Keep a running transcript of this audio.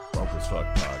Fuck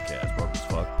Podcast, Broke as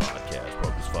Fuck Podcast,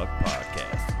 Broke as Fuck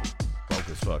Podcast, Broke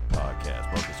as Fuck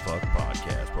Podcast, Broke as Fuck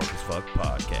Podcast, Broke as Fuck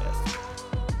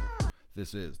Podcast.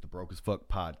 This is the Broke as Fuck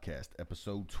Podcast,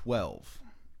 episode 12.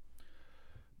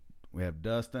 We have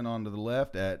Dustin on to the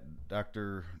left at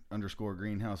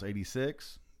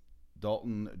Dr_Greenhouse86,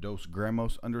 Dalton Dos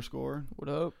Gramos _ What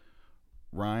up?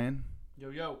 Ryan,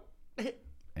 Yo.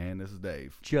 and this is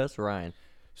Dave. Just Ryan.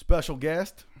 Special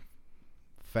guest,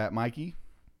 Fat Mikey.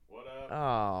 What up?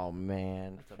 Oh,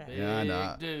 man. That's a big Yeah, I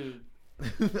know. dude.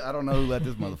 I don't know who let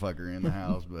this motherfucker in the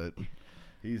house, but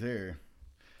he's here.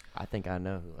 I think I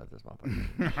know who let this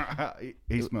motherfucker.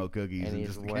 he smelled cookies and he's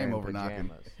just wearing came over knocking.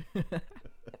 pajamas.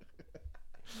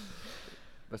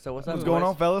 But so what's up? What's going boys?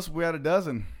 on, fellas? We had a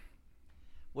dozen.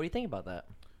 What do you think about that?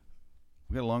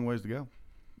 We got a long ways to go.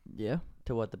 Yeah.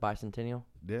 To what, the bicentennial?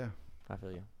 Yeah. I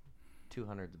feel you.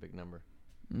 200 is a big number.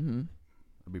 Mm-hmm.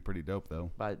 It'd be pretty dope, though.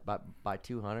 By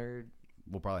 200,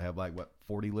 We'll probably have,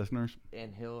 40 listeners?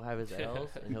 and he'll have his L's,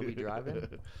 and he'll be driving.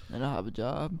 And I'll have a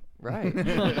job. Right.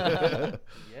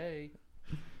 Yay.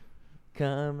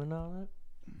 Coming on up.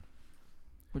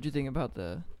 What'd you think about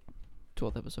the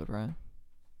 12th episode, Ryan?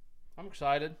 I'm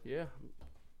excited. Yeah.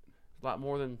 A lot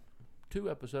more than 2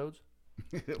 episodes.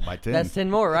 By 10. That's 10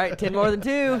 more, right? 10 more than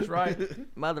 2. That's right.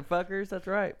 Motherfuckers, that's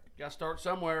right. Got to start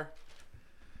somewhere.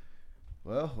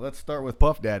 Well, let's start with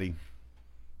Puff Daddy.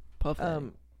 Puff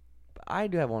Daddy. I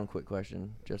do have one quick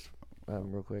question, just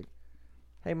real quick.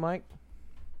 Hey, Mike,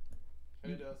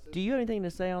 do you have anything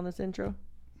to say on this intro?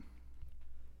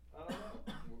 I don't know.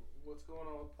 What's going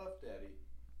on with Puff Daddy?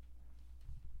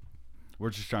 We're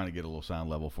just trying to get a little sound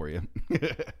level for you.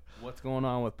 What's going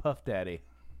on with Puff Daddy?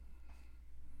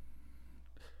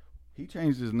 He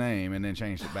changed his name and then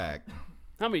changed it back.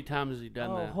 How many times has he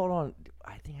done that? Hold on.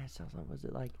 I think I saw something. Was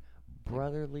it like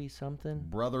brotherly something?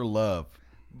 Brother Love.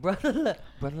 Brother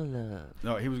love.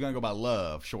 No, he was going to go by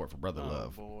Love, short for Brother Oh,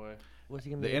 Love. boy. Was he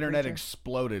gonna be The a internet preacher?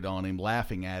 exploded on him,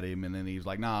 laughing at him, and then he was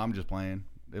like, nah, I'm just playing.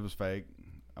 It was fake.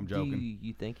 I'm joking. Do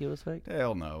you think it was fake?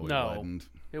 Hell no, it No. wasn't.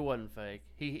 It wasn't fake.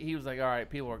 He was like, all right,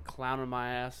 people are clowning my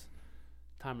ass.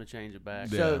 Time to change it back.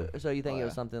 Yeah. So you think it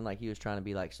was Yeah. something like he was trying to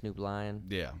be like Snoop Lion?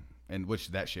 Yeah, and which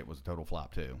that shit was a total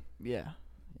flop too. Yeah.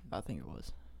 I think it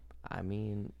was. I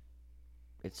mean,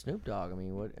 it's Snoop Dogg. I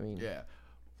mean, what? I mean,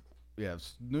 Yeah,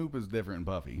 Snoop is different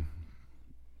than Puffy.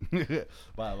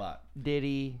 By a lot.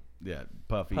 Diddy, Yeah,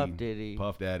 Puffy, Puff Diddy,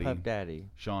 Puff Daddy, Puff Daddy,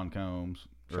 Sean Combs,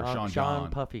 or Sean Sean John.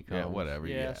 Puffy Yeah, Combs. whatever.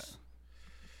 Yes.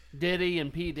 Diddy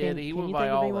and P. Can, Diddy. He can went you by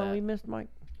think of all anyone that. we missed, Mike?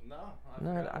 No. No,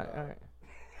 all right.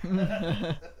 Who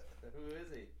is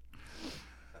he?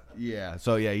 Yeah.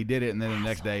 So yeah, he did it, and then the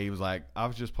next day he was like, "I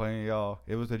was just playing, y'all.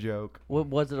 It was a joke." What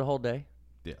was it a whole day?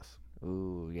 Yes.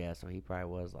 Ooh, yeah. So he probably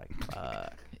was like,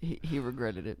 fuck. He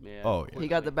regretted it. Yeah. Oh, yeah. He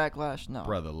got the backlash. No.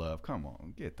 Brother Love, come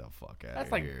on, get the fuck out That's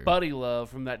of like here. Buddy Love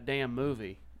from that damn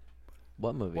movie.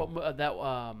 What movie?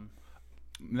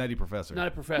 Nutty Professor. Nutty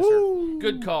Professor.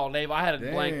 Good call, Dave. I had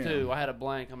a blank Damn. too. I had a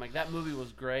blank. I'm like, that movie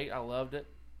was great. I loved it.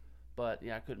 But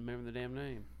yeah, I couldn't remember the damn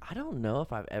name. I don't know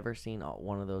if I've ever seen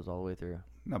one of those all the way through.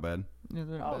 Not bad. Yeah,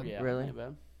 they're Oh bad. yeah. Really? Ain't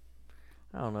bad.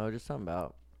 I don't know. Just something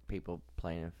about people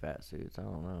playing in fat suits. I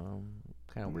don't know.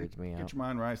 Kind of weirds me out. Get your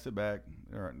mind right. Sit back.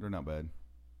 They're not bad.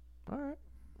 All right.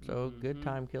 So good Mhm.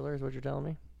 time killer is what you're telling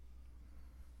me.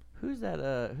 Who's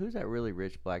that really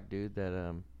rich black dude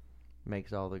that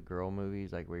makes all the girl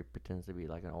movies, like where he pretends to be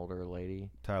like an older lady?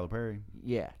 Tyler Perry.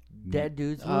 Yeah. That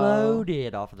dude's Oh.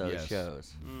 loaded off of those Yes.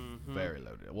 shows. Mhm. Very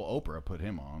loaded. Well, Oprah put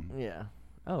him on. Yeah.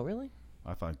 Oh, really?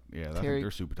 I thought, I think Terry,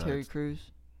 they're super tight. Terry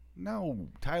Crews. No,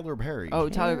 Tyler Perry. Oh,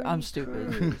 Tyler. Terry I'm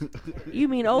stupid. You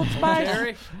mean Old Spice?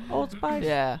 Terry? Old Spice?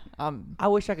 Yeah. I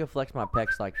wish I could flex my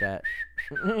pecs like that.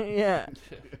 Yeah.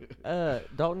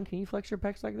 Dalton, can you flex your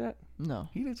pecs like that? No.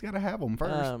 He just got to have them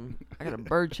first. I got a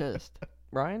bird chest.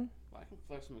 Ryan? I can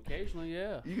flex them occasionally,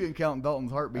 yeah. You can count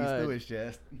Dalton's heartbeats Uh, through his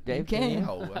chest. Dave, can. you?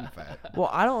 Oh, I'm fat. Well,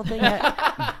 I don't think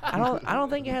I don't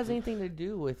think it has anything to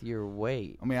do with your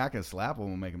weight. I mean, I can slap him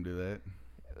and make him do that.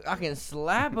 I can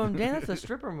slap him. Damn, that's a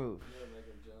stripper move.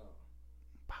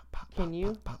 Pop, pop, Can pop, you,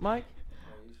 pop, pop. Mike?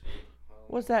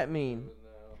 What's that mean?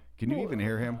 Can you even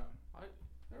hear him?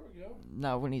 There we go.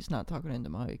 No, when he's not talking into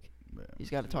the mic. Yeah.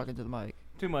 He's got to talk into the mic.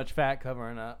 Too much fat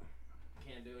covering up.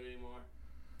 Can't do it anymore.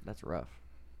 That's rough.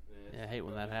 Yeah, I hate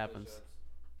when that happens.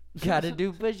 Gotta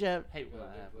do push-ups. Hate when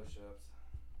that happens.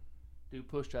 Do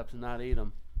push-ups and not eat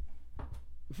them.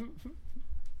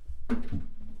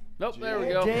 Nope, there we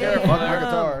go. Damn. Careful Fuck my there.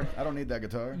 guitar. I don't need that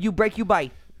guitar. You break, you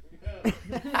bite.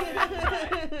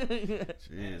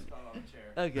 Jeez.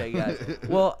 Okay, guys.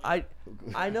 Well,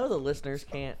 I know the listeners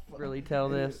can't really tell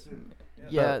this,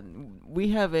 Yeah, we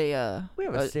have a We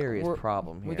have a serious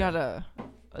problem here. We got a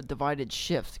divided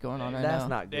shift going on right That's now.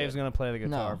 not good. Dave's gonna play the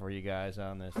guitar No. for you guys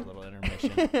on this little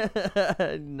intermission.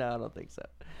 No, I don't think so.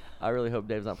 I really hope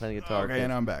Dave's not playing guitar. Okay,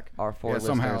 and I'm back. Our 4 Yeah, listeners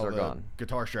somehow are the gone.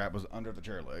 guitar strap was under the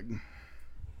chair leg.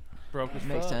 Broke his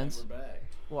Makes foot. sense. We're back.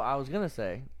 Well, I was gonna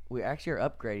say we actually are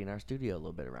upgrading our studio a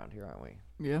little bit around here, aren't we?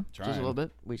 Yeah, just Trying. a little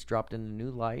bit. We just dropped in a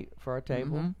new light for our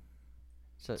table. Mhm.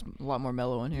 So It's a lot more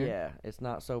mellow in here. yeah, it's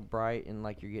not so bright and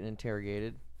like you're getting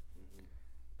interrogated.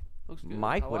 Looks good.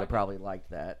 Mike I would have like it. probably liked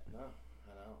that. No,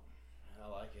 I know. I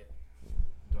like it.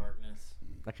 Darkness.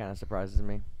 That kind of surprises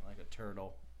me. Like a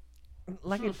turtle.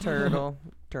 Like a turtle,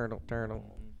 turtle.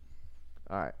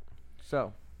 All right.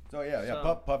 So So yeah,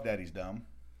 So- Puff Daddy's dumb.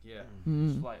 Yeah.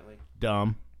 Mhm. Slightly.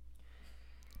 Dumb.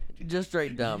 just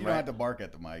straight dumb, You don't right? have to bark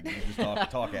at the mic. You just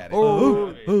talk at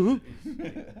it.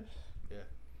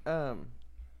 Oh.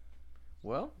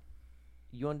 Well,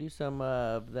 you want to do some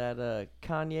of that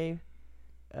Kanye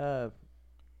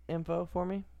info for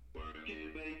me?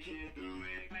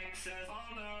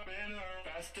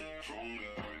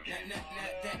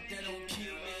 That don't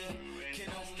kill me, can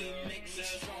only make me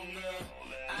stronger.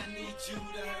 I need you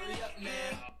to hurry up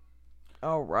now.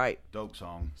 All right. Dope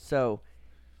song. So,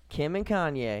 Kim and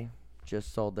Kanye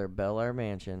just sold their Bel Air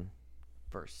mansion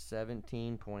for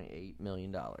 $17.8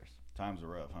 million. Times are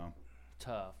rough, huh?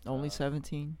 Tough. Only tough.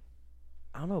 17.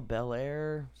 I don't know, Bel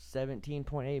Air,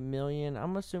 $17.8 million.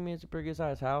 I'm assuming it's a pretty good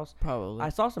sized house. Probably. I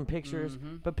saw some pictures,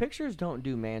 Mhm. but pictures don't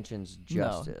do mansions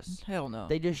justice. No, hell no.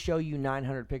 They just show you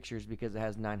 900 pictures because it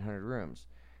has 900 rooms.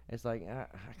 It's like, I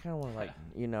kind of want to, like,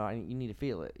 you need to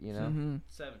feel it, you know? Mm-hmm.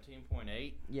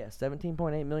 17.8. Yeah,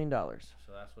 $17.8 million.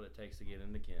 So that's what it takes to get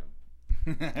into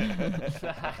Kim.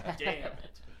 Damn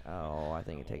it. Oh, I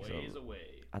think it takes Ways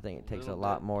away. I think it takes a Little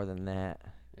lot bit. more than that.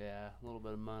 Yeah, a little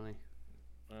bit of money.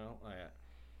 Well, I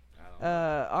don't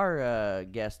know. Our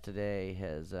guest today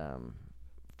has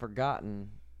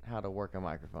forgotten how to work a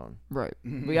microphone. Right.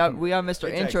 We got Mr.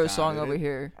 It takes Intro time, song dude. over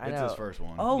here. I It's know. his first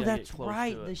one. Oh, You gotta that's get close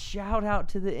right. to The it. shout out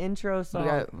to the intro song. We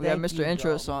got Thank Mr. you,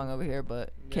 Intro Dalton. song over here,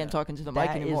 but can't Yeah. talk into the mic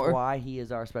That is anymore. why he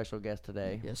is our special guest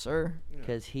today, Yes, sir.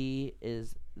 because he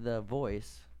is the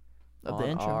voice Of on the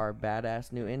intro. our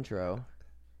badass new intro.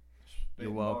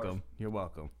 You're welcome. You're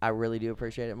welcome. I really do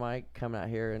appreciate it, Mike, coming out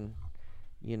here and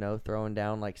throwing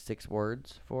down like 6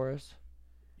 words for us.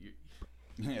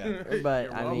 Yeah.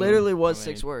 But I mean, Literally was I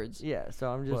 6 mean- words. yeah. So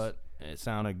I'm just. But it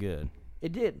sounded good.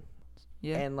 It did,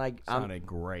 Yeah. and like I'm Sounded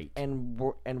great. and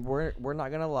we're not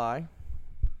gonna lie.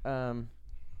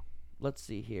 Let's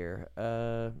see here.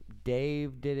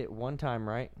 Dave did it one time,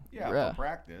 right? Yeah, Yeah. for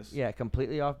practice. Yeah,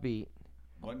 completely off beat.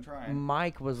 Wasn't trying.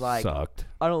 Mike was like, Sucked.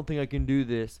 I don't think I can do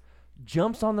this.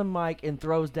 Jumps on the mic and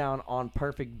throws down on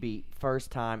perfect beat first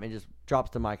time and just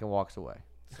drops the mic and walks away.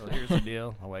 So here's the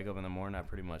deal. I wake up in the morning. I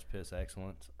pretty much piss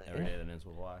excellence every day that ends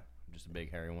with Y. I'm just a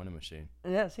big hairy winning machine.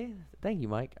 Yeah, see, thank you,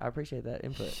 Mike. I appreciate that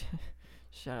input.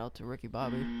 Shout out to Ricky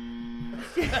Bobby.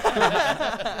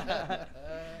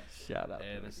 Shout out.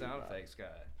 And the sound effects guy.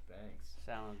 Thanks.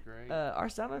 Sounds great. Our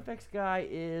sound effects guy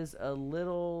is a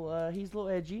little. He's a little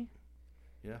edgy.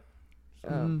 Yeah.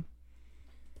 Um,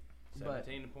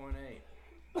 17.8.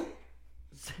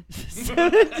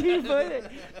 17.8.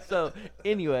 So,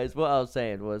 anyways, what I was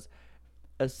saying was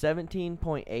a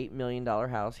 $17.8 million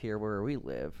house here where we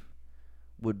live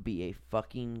would be a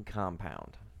fucking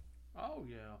compound. Oh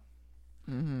yeah.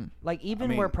 Mm-hmm. Like, even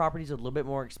mean- where property's a little bit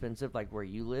more expensive, like where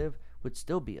you live, would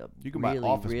still be a You can really, buy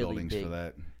office really buildings big. for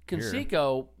that. here.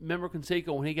 Conseco, remember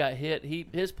Conseco when he got hit?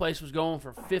 His place was going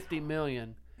for $50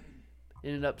 million.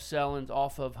 Ended up selling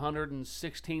off of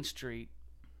 116th Street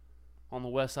on the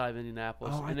west side of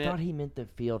Indianapolis. Oh, I And thought he meant the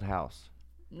field house.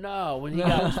 No, when he I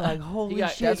got was like, holy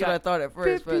got- shit. That's what I thought at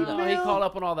first. But no, he caught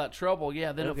up on all that trouble.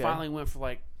 Yeah, then Okay. it finally went for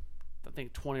like I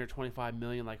think 20 or 25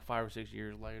 million, like 5 or 6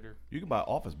 years later. You can buy an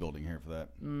office building here for that.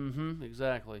 Mm-hmm.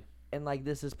 Exactly. And, like,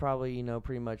 this is probably,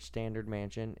 pretty much standard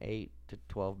mansion, 8 to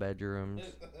 12 bedrooms.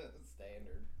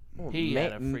 Standard. Well, He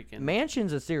had a freaking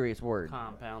mansion's a serious word.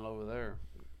 compound over there.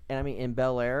 And I mean, in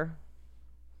Bel Air.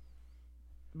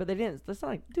 But they didn't. That's not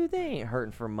like, dude, they ain't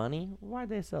hurting for money. Why'd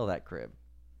they sell that crib?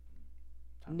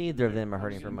 Neither of them are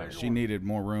hurting for money. She needed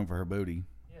more room for her booty.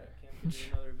 Yeah, Kim could do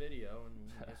another video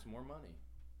and get some more money.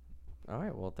 All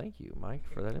right, well, thank you, Mike,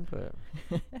 for that input.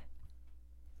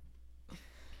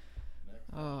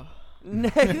 oh,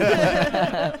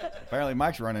 Apparently,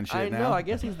 Mike's running shit I now. know. I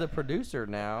guess he's the producer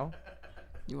now.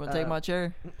 you want to take my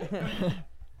chair?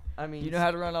 I mean, You know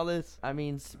how to run all this? I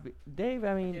mean, Dave.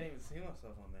 I mean, even see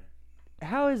myself on there.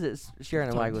 how is it sharing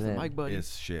a Talk mic to with the him? mic, buddy.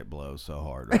 This shit blows so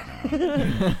hard right now.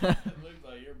 It looks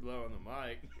like you're blowing the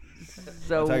mic.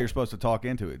 So That's how you're supposed to talk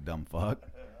into it, dumb fuck.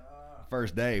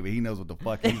 First day, but he knows what the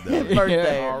fuck he's doing. first Yeah.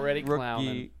 day, Already rookie.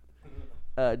 clowning.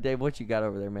 Dave, what you got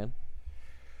over there, man?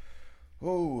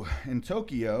 Oh, in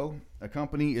Tokyo, a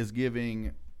company is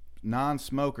giving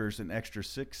non-smokers an extra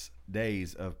 6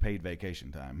 days of paid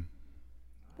vacation time.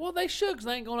 Well, they should, 'cause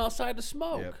they ain't going outside to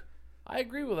smoke. Yep. I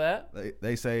agree with that.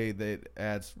 They say that it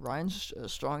adds Ryan's a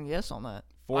strong yes on that.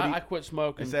 40. I quit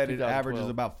smoking. They said it 2012. averages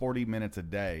about 40 minutes a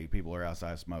day. People are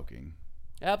outside smoking.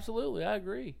 Absolutely, I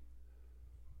agree.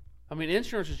 I mean,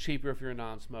 insurance is cheaper if you're a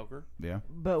non-smoker. Yeah.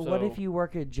 But what if So- you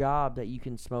work a job that you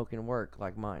can smoke and work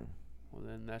like mine? Well,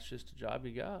 then that's just a job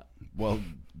you got. Well,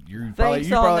 you're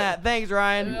Thanks on that. Thanks,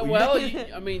 Ryan. Well,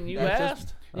 I mean, you That's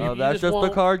asked. Oh, You that's just the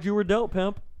won't- card you were dealt,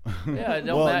 pimp. Yeah, it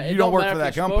don't Well, matter. you It don't work matter for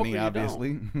if that you smoke company, or you don't.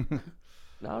 obviously.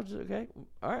 No, I was just okay.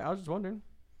 All right, I was just wondering.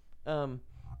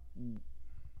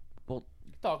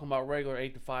 Talking about regular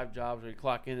 8 to 5 jobs where you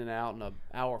clock in and out in an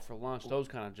hour for lunch, those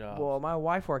kind of jobs. Well, my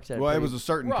wife works at Well, a it pretty, was a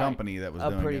certain Right. company that was a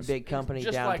doing pretty this. big company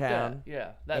just downtown. like that.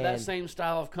 Yeah, that And- same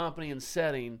style of company and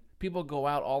setting. People go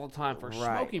out all the time for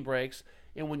Right. smoking breaks,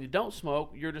 and when you don't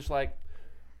smoke, you're just like,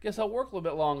 guess I'll work a little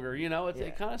bit longer. You know, Yeah.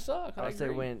 it kind of sucks. I I say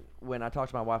agree. when I talk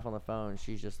to my wife on the phone,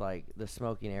 she's just like the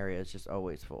smoking area is just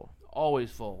always full.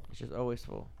 Always full. It's just always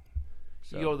full.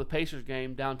 So, You go to the Pacers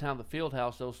game downtown the field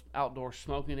house, those outdoor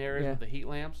smoking areas Yeah. with the heat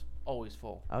lamps, always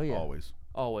full. oh yeah. Always.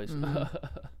 Always.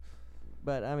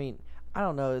 But I mean, I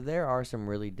don't know. There are some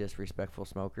really disrespectful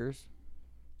smokers,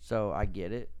 so I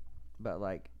get it. But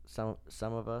like some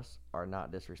of us are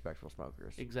not disrespectful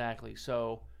smokers. Exactly.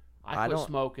 So I I quit don't-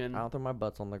 smoking. I don't throw my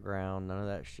butts on the ground. None of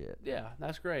that shit. Yeah,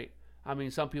 that's great. I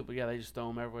mean, some people, yeah, they just throw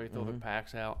them everywhere, throw Mm-hmm. their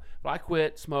packs out. But I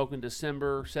quit smoking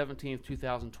December 17th,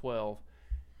 2012.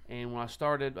 And when I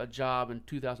started a job in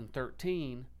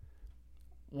 2013,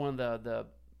 one of the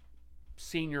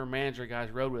senior manager guys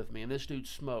rode with me, and this dude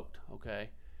smoked,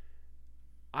 okay?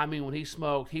 I mean, when he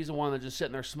smoked, he's the one that's just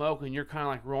sitting there smoking. You're kind of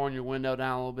like rolling your window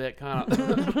down a little bit, kind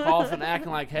of coughing,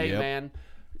 acting like, hey, Yep. man,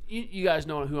 you guys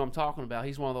know who I'm talking about.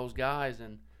 He's one of those guys,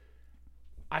 and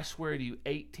I swear to you,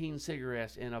 18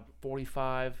 cigarettes in a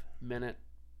 45-minute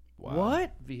Wow.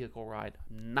 What? vehicle ride.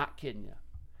 Not kidding you.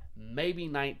 Maybe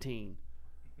 19.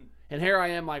 And here I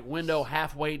am, like, window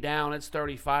halfway down. It's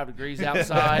 35 degrees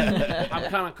outside.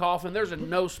 I'm kind of coughing. There's a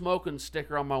no smoking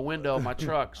sticker on my window of my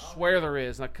truck. Swear there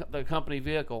is. The company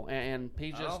vehicle. And he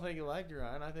I just. don't think you liked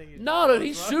Ryan. I think you. No, dude,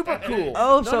 he's super cool.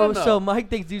 Oh, No, no. so Mike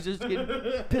thinks he's just getting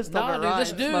pissed off No, at dude, Ryan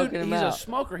this dude, smoking him he's a out.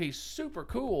 smoker. He's super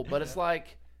cool, but it's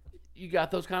like you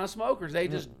got those kind of smokers. They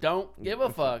just don't give a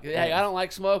fuck. Hey, I don't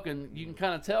like smoking. You can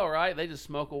kind of tell, right? They just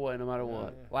smoke away no matter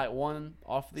what. Like one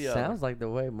off the other. Sounds like the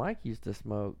way Mike used to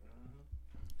smoke.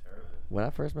 When I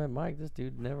first met Mike, this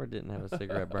dude never didn't have a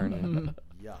cigarette burning.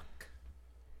 Yuck.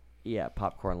 Yeah,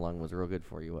 popcorn lung was real good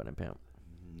for you, wasn't it, pimp?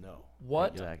 No.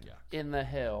 What Exactly. in the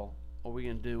hell are we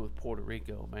going to do with Puerto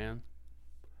Rico, man?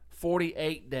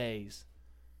 48 days.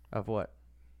 Of what?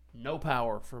 No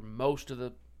power for most of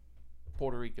the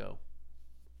Puerto Rico.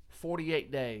 48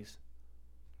 days.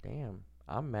 Damn.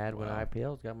 I'm mad when Wow.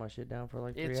 IPL's got my shit down for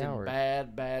like 3 It's hours.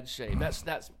 in bad shape.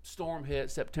 That storm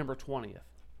hit September 20th.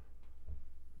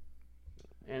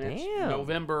 And it's Damn.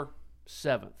 November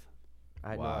 7th.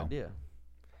 I had Wow. no idea.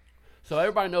 So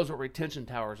everybody knows what retention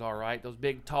towers are, right? Those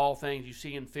big, tall things you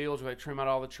see in fields where they trim out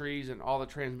all the trees and all the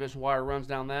transmission wire runs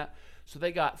down that. So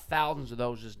they got thousands of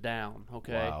those just down,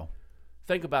 okay? Wow.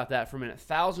 Think about that for a minute.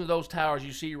 Thousands of those towers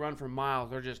you see run for miles,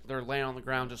 they're laying on the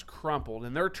ground just crumpled,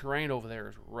 and their terrain over there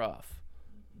is rough.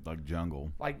 Like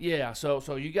jungle. Like, yeah, so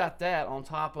you got that on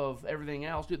top of everything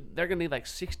else. Dude, they're going to need like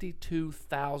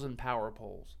 62,000 power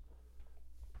poles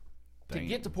to Dang.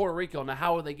 get to Puerto Rico. Now,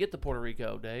 how would they get to Puerto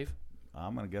Rico, Dave?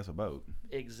 I'm going to guess a boat.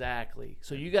 Exactly.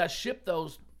 So you got to ship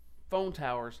those phone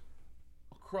towers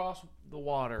across the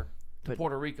water to But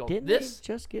Puerto Rico. Didn't This, they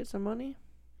just get some money?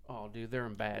 oh, dude, they're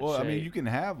in bad Well, shape. I mean, you can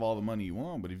have all the money you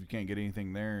want, but if you can't get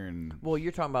anything there, and Well,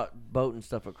 you're talking about boating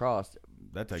stuff across.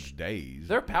 that takes days.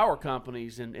 Their power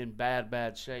company's in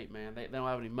bad shape, man. They don't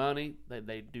have any money.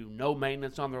 They do no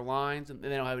maintenance on their lines, and they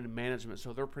don't have any management.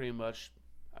 So they're pretty much,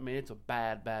 I mean, it's a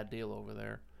bad deal over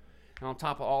there. And on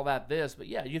top of all that, but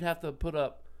yeah, you'd have to put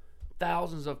up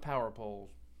thousands of power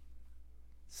poles.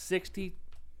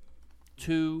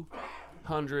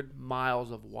 6,200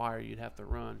 miles of wire you'd have to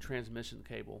run. Transmission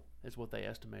cable is what they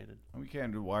estimated. We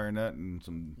can't do wire nut and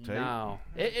some tape. No.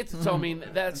 It's, so, I mean,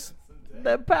 that's,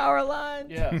 The power line.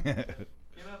 yeah. Get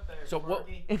up there. So what?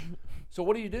 Sparky. So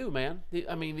what do you do, man?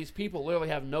 I mean, these people literally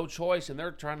have no choice, and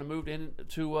they're trying to move into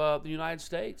the United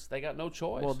States. They got no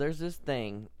choice. Well, there's this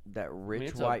thing that rich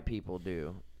it's a- white people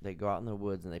do. They go out in the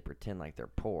woods and they pretend like they're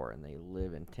poor and they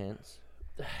live in tents.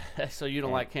 So you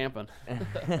don't like camping?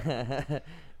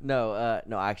 No,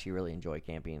 I actually really enjoy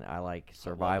camping. I like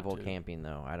survival too. camping,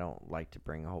 though. I don't like to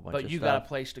bring a whole bunch But of you stuff. got a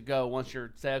place to go. Once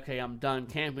you're say, okay, I'm done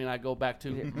camping, I go back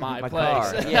to my place.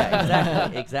 car.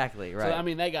 Yeah, exactly, right. So I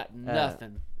mean, they got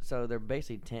nothing. So they're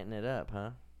basically tenting it up,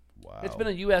 huh? Wow. It's been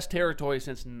a U.S. territory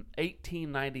since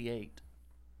 1898.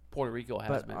 Puerto Rico has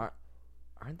But been.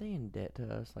 aren't they in debt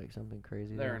to us, like something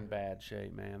crazy? They're there? in bad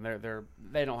shape, man.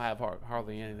 They don't have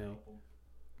hardly anything.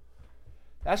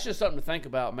 That's just something to think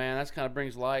about, man. That's kind of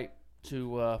brings light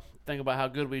to think about how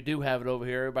good we do have it over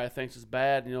here. Everybody thinks it's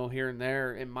bad, here and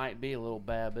there. It might be a little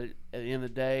bad, but at the end of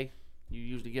the day, you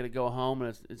usually get to go home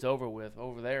and it's over with.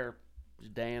 Over there, it's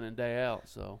day in and day out.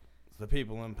 So It's the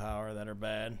people in power that are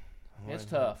bad. it's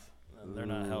tough. They're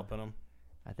not Ooh. helping them.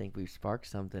 I think we've sparked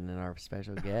something in our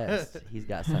special guest. He's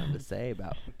got something to say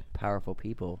about powerful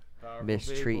people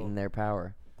mistreating their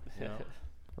power,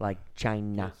 like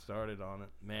China. Get started on it.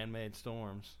 Man-made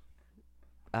storms.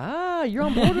 Ah, you're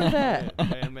on board with that.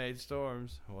 Man-made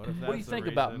storms. What if that's What do you the think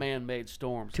about reason? man-made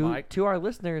storms, To Mike? our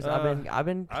listeners, I've been I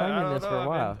claiming don't this for know. a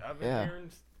while. I've been Yeah. hearing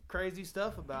crazy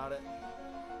stuff about it.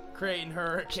 Creating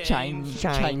hurricanes.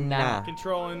 China.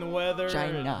 Controlling the weather.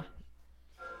 China.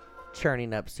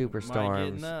 Churning up Might get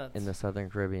superstorms nuts. in the Southern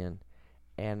Caribbean.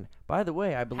 And by the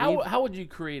way, I believe How would you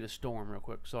create a storm, real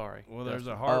quick? Sorry. Well, there's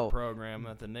a Dustin. HART Oh. program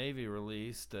that the Navy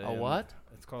released. A and what?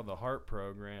 It's called the HART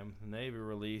program. The Navy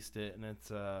released it, and it's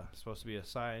supposed to be a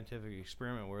scientific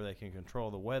experiment where they can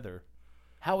control the weather.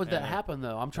 How would that Yeah. happen,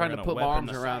 though? I'm trying to gonna put my arms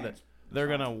weaponize around it. They're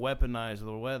going to weaponize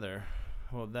the weather.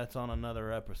 Well, that's on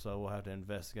another episode. We'll have to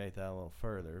investigate that a little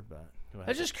further. But we'll I'm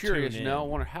have just to curious, tune I in.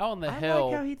 wonder how in the I hell.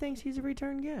 like how he thinks he's a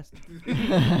return guest.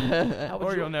 how would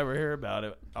Or you- you'll never hear about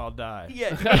it. I'll die.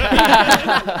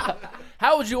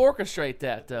 How would you orchestrate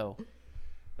that, though?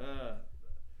 I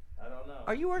don't know.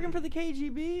 Are you working for the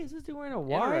KGB? Is this dude wearing a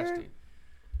wire? Interesting.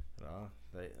 No,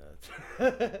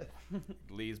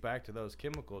 leads back to those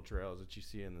chemical trails that you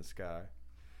see in the sky.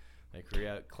 They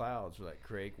create clouds that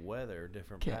create weather,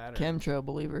 different patterns. Chemtrail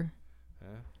believer. Yeah.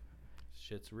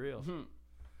 Shit's real.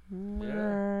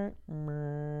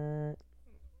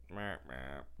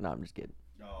 No, I'm just kidding.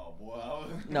 Oh boy.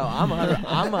 No, I'm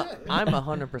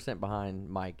 100% behind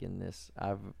Mike in this.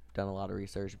 I've done a lot of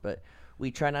research, but we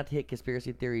try not to hit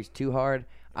conspiracy theories too hard.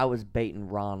 I was baiting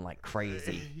Ron like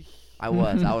crazy. I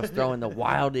was throwing the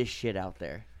wildest shit out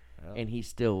there, Well, and he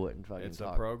still wouldn't fucking it's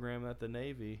talk. a program that the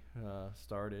Navy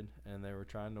started, and they were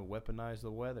trying to weaponize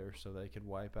the weather so they could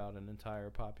wipe out an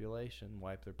entire population,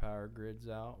 wipe their power grids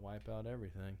out, wipe out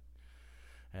everything.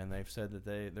 And they've said that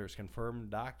there's confirmed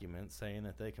documents saying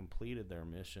that they completed their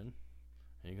mission.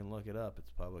 You can look it up.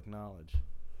 It's public knowledge.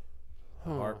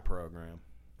 The HART program.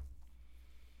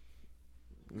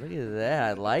 Look at that.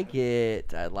 I like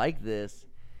it. I like this.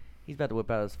 He's about to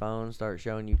whip out his phone, start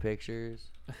showing you pictures.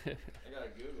 I gotta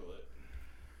Google it.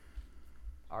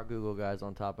 Our Google guy's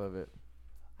on top of it.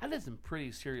 I did some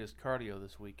pretty serious cardio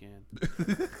this weekend.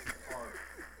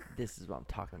 This is what I'm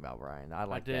talking about, Brian. I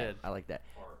like did. that. I like that.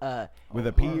 With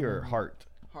a P or heart?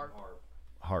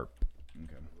 Harp.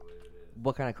 Okay.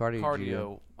 What kind of cardio did you do?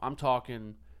 Cardio. I'm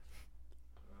talking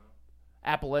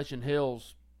Appalachian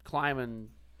Hills, climbing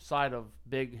side of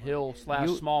big hill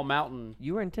 / small mountain.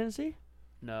 You were in Tennessee?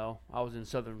 No, I was in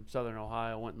southern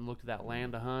Ohio. Went and looked at that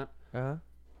land to hunt. Uh-huh.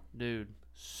 Dude,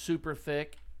 super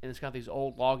thick, and it's got these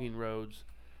old logging roads.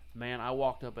 Man, I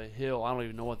walked up a hill. I don't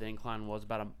even know what the incline was.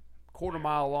 About a quarter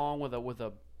mile long with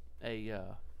a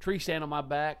tree stand on my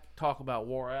back. Talk about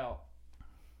wore out.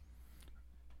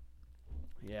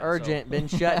 Yeah, Urgent, been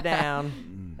shut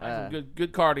down. So, some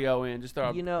good cardio in. Just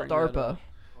throw. You know, bring that DARPA. up.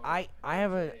 I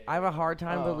have a hard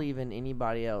time believing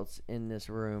anybody else in this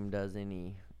room does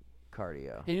any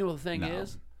cardio. And you know what the thing No.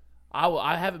 is?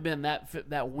 I haven't been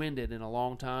that winded in a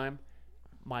long time.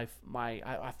 I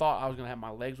thought I was gonna have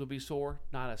my legs would be sore.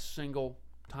 Not a single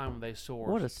time were they sore.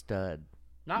 What a stud.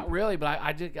 Not really, but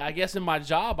I guess in my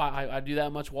job I do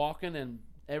that much walking and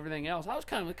everything else. I was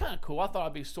kind of cool. I thought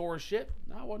I'd be sore as shit.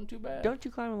 No, it wasn't too bad. Don't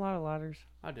you climb a lot of ladders?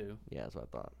 I do. Yeah, that's what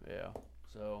I thought. Yeah.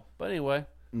 So, but anyway,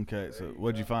 Okay, so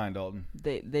what'd you find, Dalton?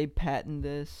 They patented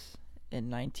this in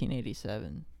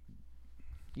 1987.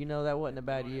 You know that wasn't a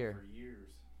bad year. For years.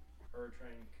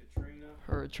 Hurricane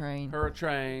Katrina.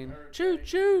 Hurricane. choo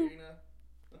choo.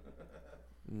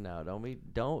 No,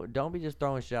 don't be just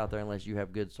throwing shit out there unless you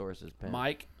have good sources, Penn.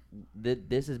 Mike,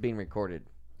 This is being recorded.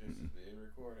 This is being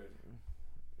recorded.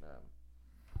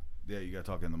 Yeah, you gotta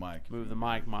talk in the mic. move the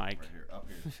mic, Mike. Right here, up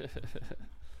here.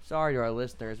 Sorry to our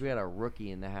listeners, we had a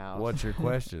rookie in the house. What's your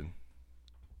question?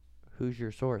 Who's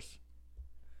your source?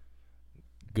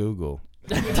 Google.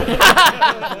 He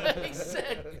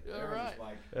said, all right.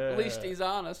 At least he's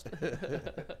honest.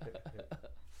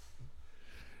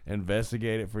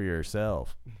 Investigate it for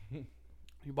yourself.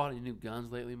 You bought any new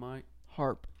guns lately, Mike?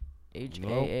 Harp. Nope.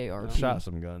 HAARP. Shot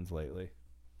some guns lately.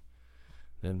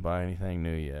 Didn't buy anything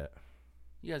new yet.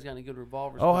 You guys got any good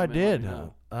revolvers? Oh, I coming in? Let did. me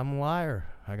know. I'm a liar.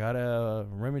 I got a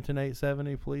Remington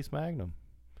 870 Police Magnum.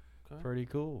 Okay. Pretty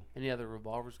cool. Any other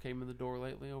revolvers came in the door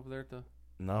lately over there at the?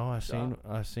 No, I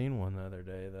Shot? seen one the other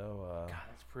day though. God,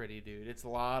 it's pretty, dude. It's a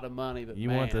lot of money, but You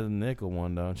man, want the nickel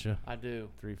one, don't you? I do.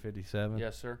 357.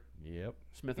 Yes, sir. Yep.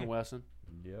 Smith and Wesson,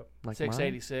 Yep. Like mine?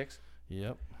 686.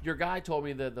 Yep. Your guy told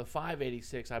me that the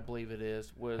 586, I believe it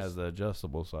is, was Has the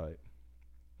adjustable sight.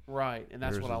 right, and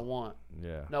that's Yours what I is- want.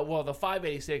 Yeah. No, well, the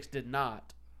 586 did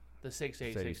not. The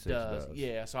 686 does. does.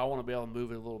 Yeah, so I want to be able to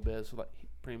move it a little bit. So like, he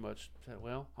pretty much said,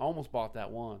 well, I almost bought that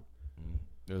one.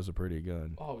 It was a pretty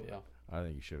gun. Oh yeah. I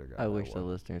think you should have got I that wish the one.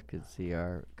 listeners could see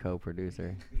our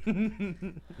co-producer.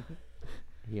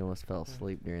 He almost fell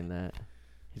asleep during that.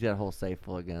 He's got a whole safe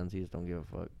full of guns. He just don't give a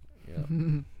fuck. Yep.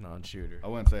 Non-shooter. I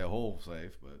wouldn't say a whole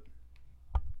safe, but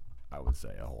I would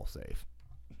say a whole safe.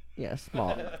 Yeah,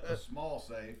 small. a small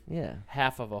safe. Yeah.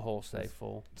 Half of a whole safe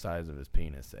full. Size of his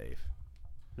penis safe.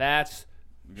 That's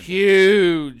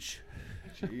huge.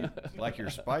 Jeez, like your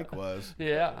spike was.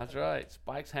 Yeah, that's right.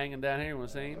 Spike's hanging down here. You want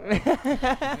to see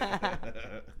him?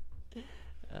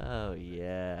 Oh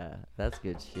yeah, that's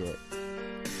good shit.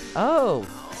 Oh,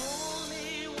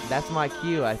 that's my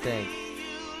cue, I think.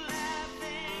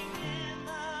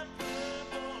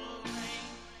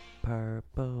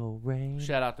 Purple rain.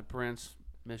 Shout out to Prince.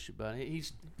 Miss you, buddy.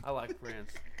 I like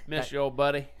Prince. Miss you, old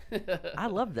buddy. I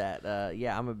love that.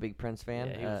 Yeah, I'm a big Prince fan.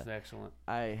 Yeah, he was excellent.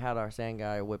 I had our sound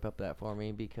guy whip up that for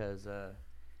me because,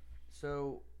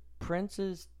 so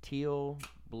Prince's teal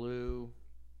blue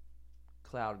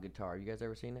cloud guitar. You guys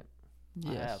ever seen it?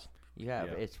 I Yes. have. You have.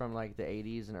 Yep. It's from like the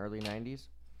 80s and early 90s.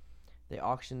 They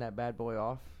auctioned that bad boy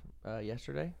off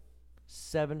yesterday.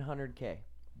 $700K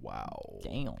Wow.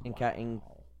 Damn. in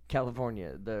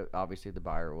California. Obviously the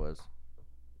buyer was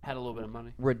Had a little bit of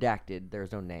money. redacted.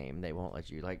 There's no name. They won't let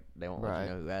you let Right. you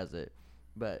know who has it.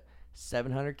 But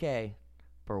 $700K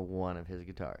for one of his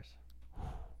guitars.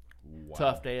 Wow.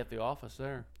 Tough day at the office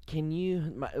there. Can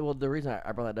you? Well, the reason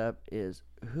I brought that up is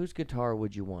whose guitar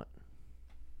would you want?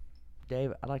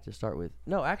 Dave, I'd like to start with.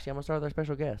 No, actually, I'm gonna start with our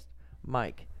special guest,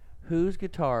 Mike. Whose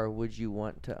guitar would you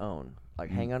want to own? Like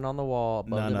hanging on the wall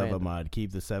above None the of van- them. I'd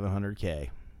keep the 700K.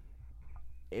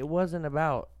 It wasn't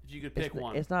about. If you could pick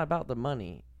one. It's not about the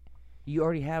money. You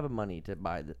already have money to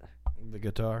buy the. The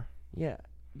guitar. Yeah,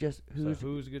 just So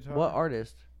whose guitar? what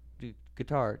artist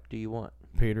guitar do you want?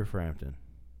 Peter Frampton.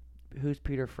 Who's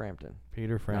Peter Frampton?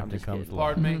 Peter Frampton just comes kidding.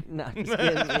 Pardon me? No, just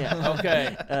kidding. Yeah.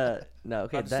 Okay. No,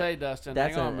 okay. About to say, Dustin,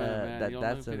 that's hang on a an, minute, man. that- you don't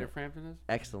know that's who Peter an- Frampton is?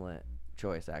 Excellent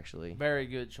choice, actually. Very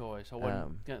good choice. I wasn't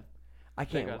Um, gonna- I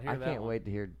think can't. I'd hear I that can't one. wait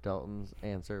to hear Dalton's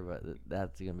answer, but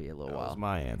that's gonna be a little That while. was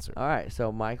my answer. All right,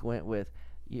 so Mike went with,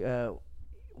 what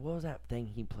was that thing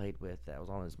he played with that was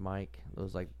on his mic? It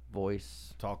was like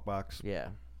voice. Talk box. Yeah.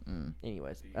 Mm.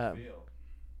 Anyways,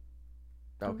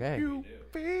 okay. You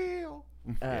feel.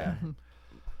 Uh,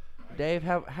 Dave,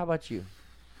 how about you?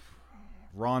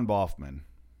 Ron Boffman.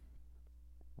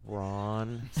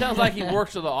 Ron. Sounds like he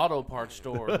works at the auto parts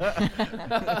store.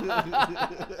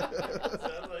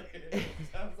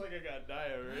 Sounds like I got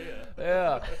diarrhea.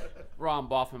 Yeah. Ron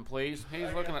Boffman, please.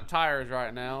 He's looking at tires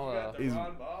right now. He's-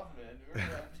 Ron Boffman. We're gonna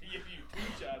have to give you 2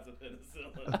 shots of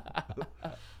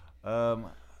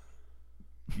penicillin.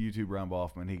 YouTube Ron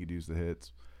Boffman. He could use the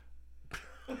hits.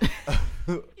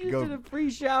 You Go did a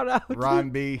free shout out. Ron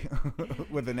B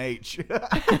with an H. All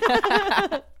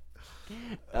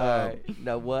right.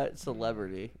 Now, what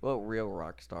celebrity? What real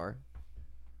rock star?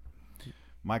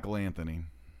 Michael Anthony.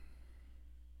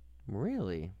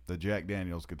 Really? The Jack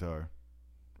Daniels guitar.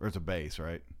 Or it's a bass,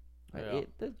 right? Yeah.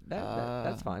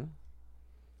 That's fine.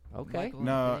 Okay. Michael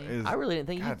No, Anthony. is I really didn't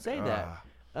think God, you'd say that.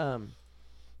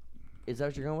 Is that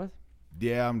what you're going with?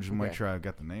 Yeah, I'm just making Okay. sure I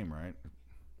got the name right.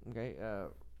 Okay.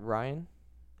 Ryan,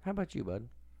 how about you, bud?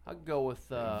 I'll go with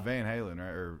Van Halen, right?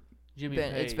 Or Jimmy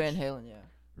Ben, Page. it's Van Halen, yeah.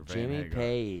 Van Jimmy Hagar.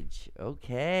 Page.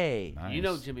 Okay. Nice. You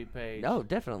know Jimmy Page. No,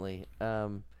 definitely.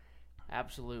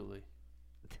 Absolutely.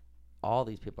 All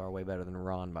these people are way better than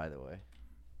Ron, by the way.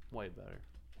 Way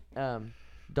better.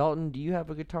 Dalton, do you have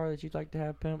a guitar that you'd like to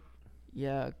have, pimp?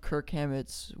 Yeah, Kirk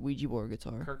Hammett's Ouija board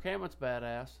guitar. Kirk Hammett's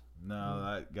badass. No,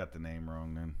 I got the name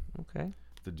wrong then. Okay.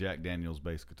 The Jack Daniels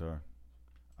bass guitar.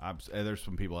 There's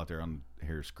some people out there on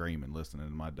here screaming, listening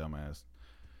to my dumb ass.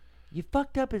 You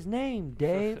fucked up his name,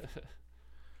 Dave.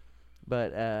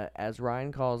 But as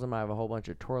Ryan calls them, I have a whole bunch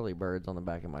of twirly birds on the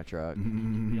back of my truck.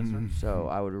 Yes, sir. So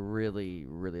I would really,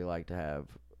 really like to have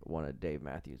one of Dave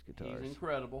Matthews' guitars. He's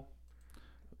incredible.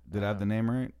 Did I have the name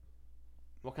right?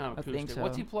 What kind of I think acoustic?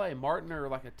 What's he so. play? Martin or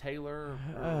like a Taylor?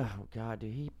 Oh God,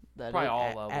 dude, he That Probably is- all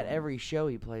at, of at them. every show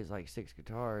he plays like 6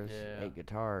 guitars, Yeah. 8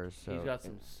 guitars. So He's got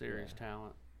some and- serious yeah.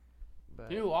 talent. But,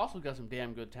 You know who also got some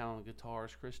damn good talent on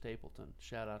guitars? Chris Stapleton.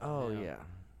 Shout out to oh him. yeah.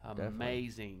 definitely.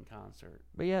 Amazing concert.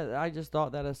 But yeah, I just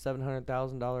thought that a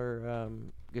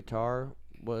 $700,000 guitar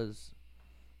was.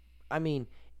 I mean,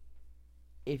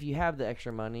 if you have the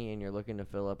extra money and you're looking to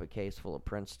fill up a case full of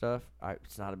Prince stuff,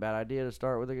 it's not a bad idea to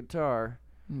start with a guitar.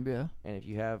 Yeah. And if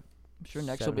you have, I'm sure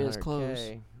next will be as close.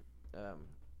 $700K,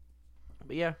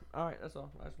 but yeah, all right, that's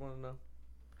all. I just want to know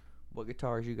what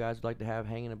guitars you guys would like to have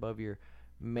hanging above your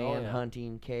man yeah.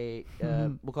 hunting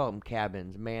we'll call them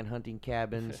cabins, man hunting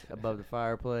cabins above the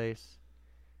fireplace.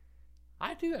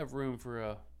 I do have room for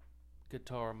a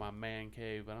guitar in my man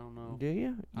cave. I don't know. Do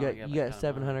you? I You don't got, got you that got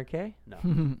kind of money. 700K? No.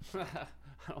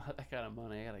 I don't have that kind of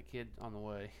money. I got a kid on the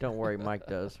way. Don't worry, Mike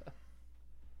does.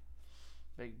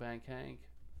 Big Bank Hank.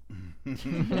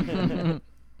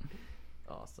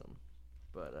 Awesome.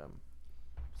 But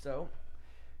so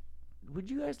would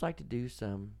you guys like to do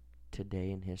some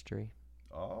Today in History?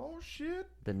 Oh shit!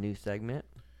 The new segment?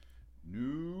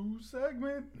 New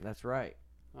segment. That's right.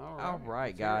 All right. All right,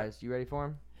 Let's hear guys. You ready for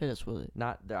him? Hit us with it.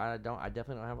 Not I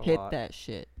definitely don't have a Hit lot. that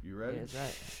shit. You Yeah, ready? that's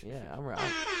right. Yeah, I'm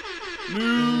right.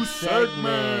 New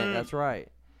Segment. That's right.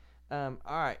 All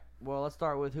right. Well, let's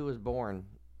start with who was born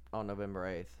on November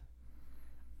 8th.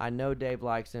 I know Dave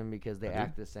likes him because they I do.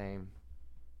 act the same.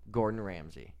 Gordon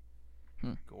Ramsay,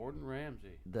 it. Gordon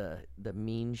Ramsay. the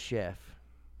mean chef,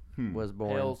 Hmm. was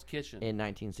born Hell's Kitchen. in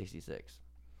 1966.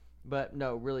 But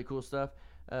no, really cool stuff.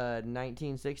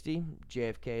 1960,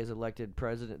 JFK is elected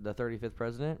president, the 35th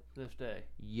president. This day.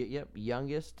 Yep,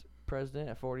 youngest president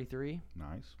at 43.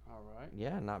 Nice. All right.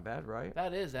 Yeah, not bad, right?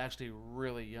 That is actually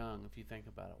really young if you think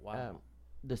about it. Wow.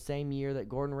 The same year that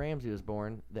Gordon Ramsay was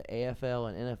born, the AFL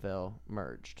and NFL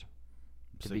merged.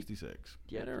 To be- 66.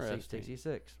 Yeah, Interesting.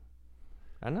 66.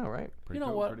 I know, right? Pretty know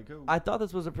cool, what? Pretty cool. I thought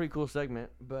this was a pretty cool segment,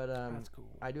 but That's cool.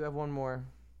 I do have one more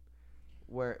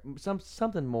where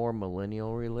something more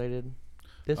millennial related.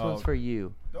 This one's Oh. for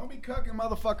you, Don't be cucking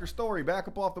motherfucker story. Back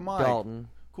up off the mic. Dalton.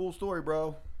 Cool story,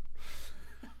 bro.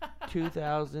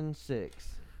 2006.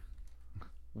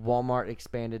 Walmart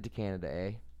expanded to Canada,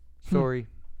 eh? Sorry.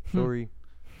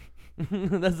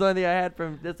 That's the only thing I had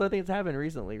from. That's the only thing that's happened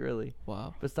recently, really.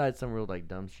 Wow. Besides some real like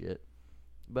dumb shit.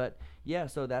 But yeah,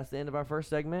 so that's the end of our first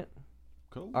segment.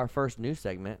 Cool. Our first new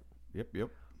segment. Yep.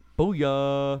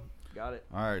 Booyah! Got it.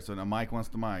 All right, so now Mike wants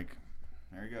the mic.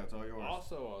 There you go. It's all yours.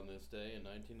 Also on this day in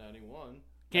 1991,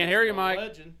 Can't hear you, basketball Mike.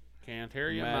 Legend Can't hear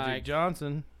you, Magic Mike.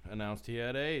 Johnson announced he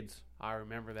had AIDS. I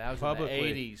remember that. It was Publicly.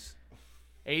 in the 80s.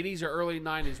 80s or early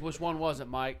 90s. Which one was it,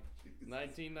 Mike?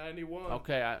 1991.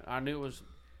 Okay, I knew it was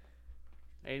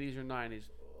 80s or 90s.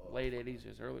 Late 80s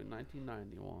is early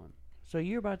 1991. So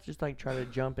you're about to just like try to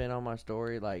jump in on my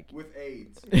story, like With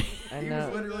AIDS. I He was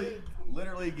know.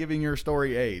 literally giving your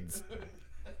story AIDS.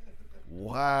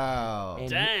 Wow. And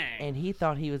Dang. and he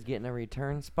thought he was getting a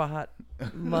return spot,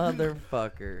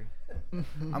 motherfucker.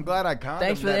 I'm glad I condomed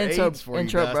Thanks for the that intro- AIDS for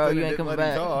intro, you, bro. Dustin, You and ain't didn't coming let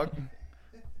him back. talk.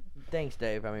 Thanks,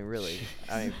 Dave. I mean, really.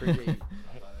 I mean, appreciate you.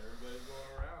 Everybody's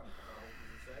going around.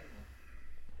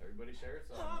 Everybody shares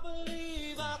something. I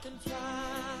believe I can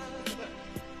fly.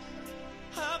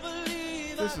 I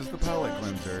believe This is the palate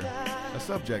cleanser. A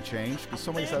subject change because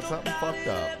somebody said something fucked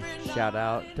up. Shout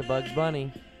out to Bugs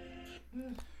Bunny.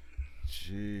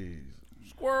 Jeez.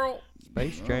 Squirrel.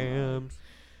 Space Jams.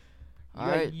 All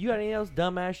right. You got any else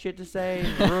dumbass shit to say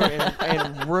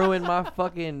and ruin my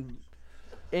fucking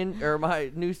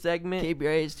my new segment? Keep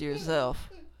your AIDS to yourself.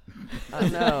 I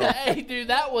know. Hey, dude,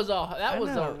 that was a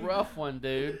know. rough one,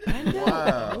 dude.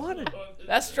 Wow. What a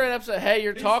That's straight up. Said, hey,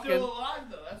 you're talking. Still alive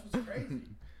though. That's what's crazy.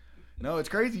 No, it's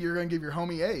crazy you're going to give your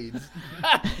homie AIDS.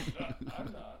 I'm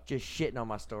not. just shitting on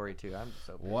my story too. I'm just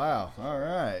so Wow. All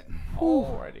right.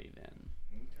 Alrighty then.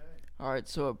 All right.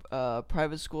 So a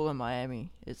private school in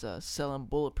Miami is selling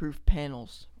bulletproof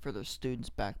panels for their students'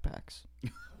 backpacks.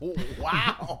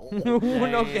 Wow.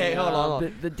 Okay, hold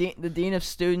on. The dean of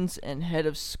students and head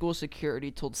of school security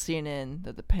told CNN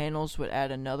that the panels would add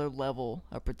another level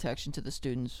of protection to the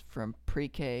students from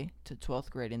pre-K to 12th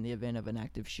grade in the event of an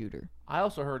active shooter. I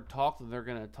also heard talk that they're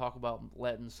going to talk about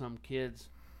letting some kids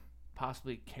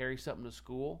possibly carry something to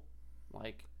school,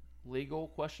 like legal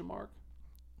question mark.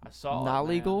 I saw Not it, man.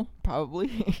 legal, probably.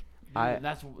 Dude, I-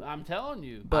 that's I'm telling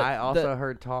you. But I also the-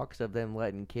 heard talks of them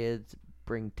letting kids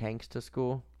bring tanks to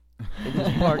school. and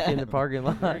just park in the parking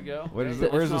lot. There you go. What is There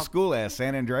it? you Where's go. the school at?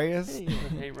 San Andreas.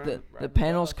 Hey, ride The the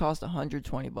panels bus. cost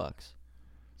 $120.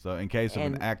 So in case of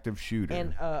an And- active shooter.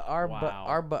 And Wow.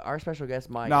 our special guest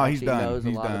Mike. no, he's actually done. Knows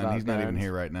He's a lot done. about He's not even guns.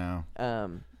 here right now.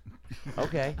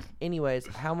 Okay. Anyways,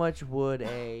 how much would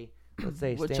let's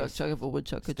say Woodchuck, chuck if a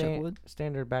woodchuck could chuck wood?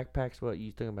 standard backpacks? What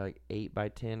you talking about, like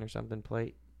 8x10 or something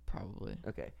plate? Probably.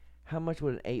 Okay. How much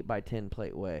would an 8x10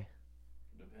 plate weigh?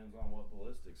 Depends on what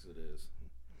ballistics it is.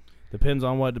 Depends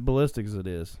on what ballistics it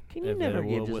is. Can you if never it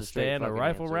give will just a straight withstand a fucking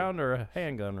rifle answer? round or a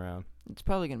handgun round. It's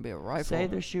probably gonna be a rifle. Say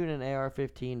they're shooting an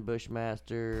AR-15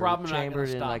 Bushmaster, Probably not gonna chambered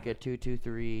in stop. like a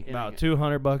 223. Yeah. About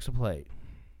 $200 a plate.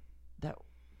 That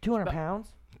 200 About-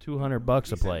 pounds?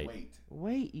 $200 a plate.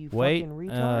 Wait, you Weight fucking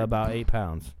retard! about 8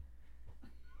 pounds.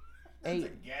 8.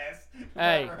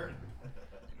 Hey,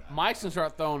 Mike's gonna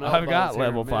start throwing I've got elbows here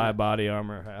in a level 5 minute. body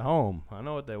armor at home. I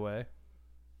know what they weigh.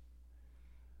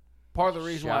 Part of the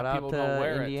reason Shout why out people to don't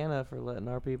wear Indiana for letting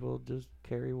our people just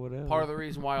carry whatever. it. Part of the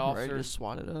reason why Ready to officers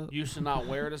swat it up. used to not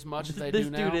wear it as much as they this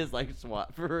do dude now. is like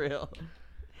SWAT for real.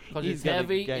 Because he's it's got the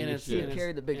heavy gang and of it's, shit. and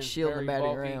Carry the big it's shield and very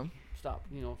battering bulky. ram. Stop,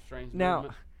 strange Now,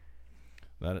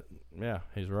 movement. Yeah,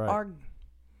 he's right.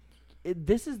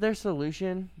 this is their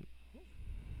solution.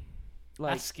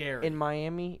 Like That's scary. in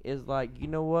Miami, is like, you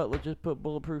know what? Let's just put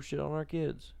bulletproof shit on our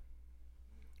kids.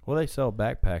 Well, they sell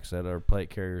backpacks that are plate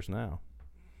carriers now.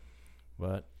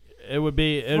 But it'd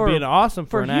be For- an awesome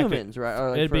For an humans, active. right? Or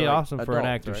like It'd for, be like, awesome for an adults,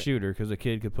 active right? shooter because a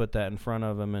kid could put that in front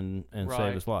of him and Right.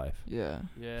 save his life. Yeah.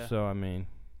 Yeah. So I mean,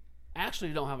 Actually,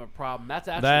 you don't have a problem. That's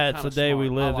actually that's kinda the day we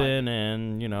smart. I live like in, it.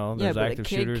 and Yeah, there's but a active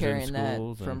kid shooters in carrying that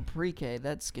schools. from and pre-K,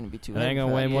 that's gonna be too It heavy. ain't gonna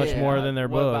for weigh that much kid. more than their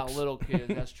What about books. little kids?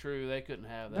 That's true. They couldn't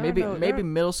have that. Maybe No, maybe there-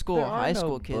 middle school There or are high no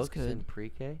school kids books in could.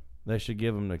 pre-K. They should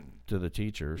give them to the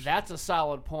teachers. That's a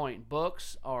solid point.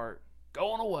 Books are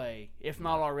going away, if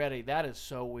not already. That is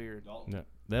so weird. Yeah.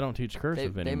 They don't teach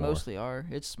cursive They anymore. mostly are.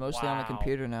 It's mostly on the Wow.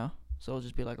 computer now, so it'll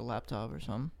just be like a laptop or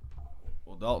something.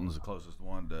 Well, Dalton's the closest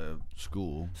one to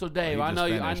school. So He Dave, I just know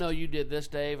you. I finished. know you did this,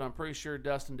 Dave. I'm pretty sure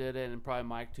Dustin did it, and probably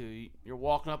Mike too. You're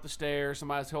walking up the stairs.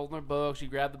 Somebody's holding their books. You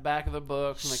grab the back of the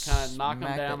books, and they kind of knock them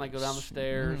Smack down. it. They go down the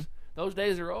stairs. Those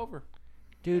days are over.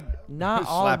 Dude, not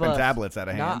all of Slapping us. tablets out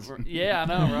of Not- hands. Yeah, I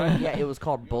know, right? Yeah, it was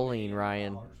called bullying,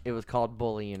 Ryan. It was called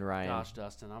bullying, Ryan. Gosh,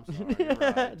 Dustin, I'm sorry. You're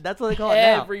right. That's what they call it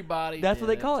now. Everybody. That's what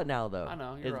they did call it now, though. I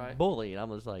know, you're it's right. bullying.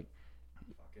 I'm just like,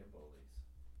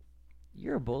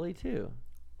 you're a bully too.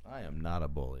 I am not a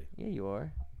bully. Yeah, you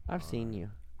are. I've seen you.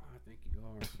 I think you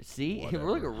are. See,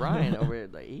 look at Ryan over there.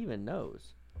 Like, he even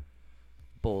knows.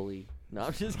 Bully. No,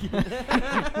 I'm just kidding.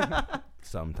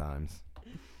 Sometimes.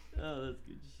 Oh, that's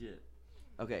good shit.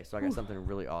 Okay, so I got something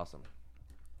really awesome.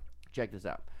 Check this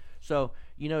out. So,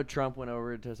 Trump went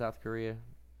over to South Korea.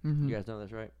 Mm-hmm. You guys know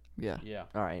this, right? Yeah. Yeah.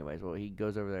 All right, anyways, well, he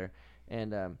goes over there.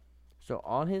 And so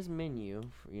on his menu,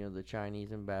 the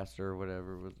Chinese ambassador or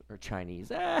whatever, or Chinese.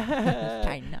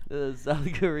 China. The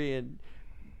South Korean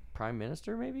prime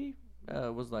minister, maybe,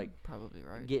 was like Probably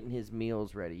right. getting his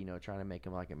meals ready, trying to make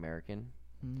him like American.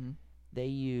 Mm-hmm. They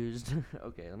used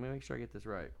okay, let me make sure I get this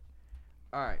right.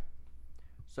 All right.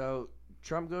 So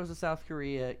Trump goes to South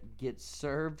Korea, gets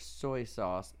served soy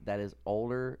sauce that is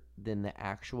older than the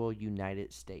actual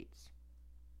United States.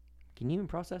 Can you even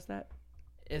process that?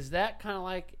 Is that kind of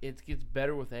like it gets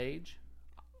better with age?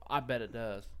 I bet it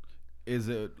does. Is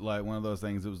it like one of those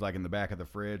things that was like in the back of the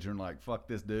fridge and like fuck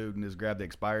this dude and just grab the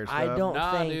expired stuff? I don't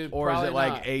Nah, think. dude. Or is Probably it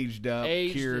like not. aged up,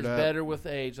 Aged cured is up? better with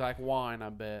age, like wine, I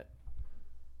bet.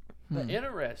 But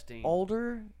interesting.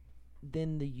 Older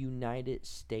than the United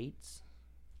States.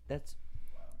 That's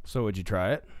So would you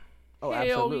try it? oh, Hell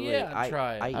absolutely. yeah, I'd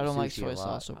try it. eat I don't like sushi a soy lot.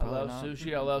 sauce, so I probably love not.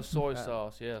 sushi. I love soy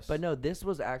sauce. Yes. But no, this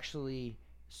was actually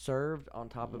served on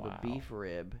top of Wow. a beef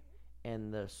rib,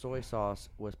 and the soy sauce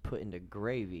was put into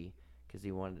gravy because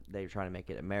they were trying to make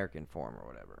it American form or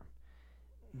whatever.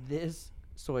 This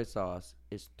soy sauce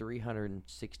is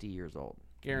 360 years old.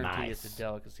 guarantee it's a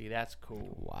delicacy. That's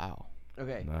cool. Wow.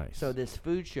 Okay, Nice. so this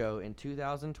food show in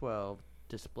 2012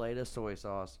 displayed a soy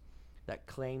sauce that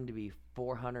claimed to be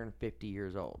 450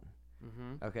 years old.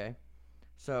 Mm-hmm. Okay,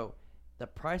 so the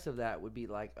price of that would be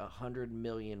like 100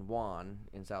 million won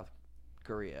in South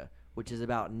Korea, which is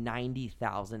about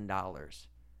 $90,000,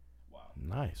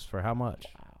 Nice. For how much?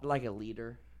 like a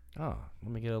liter. Oh,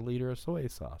 let me get a liter of soy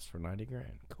sauce for $90,000.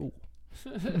 Cool.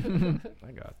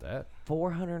 I got that.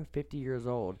 450 years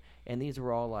old, and these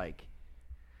were all like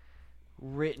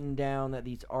written down that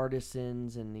these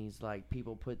artisans and these like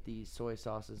people put these soy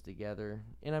sauces together.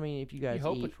 And I mean, if you You guys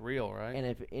hope eat, it's real, right? and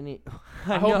if any,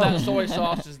 I hope that soy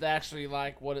sauce is actually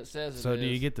like what it says it So is. do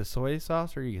you get the soy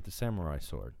sauce or you get the samurai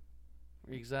sword?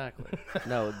 Exactly.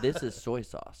 No, this is soy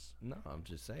sauce. No, I'm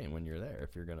just saying when you're there,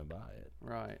 if you're gonna buy it,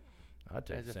 Right. I'd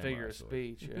take As a samurai figure of sword.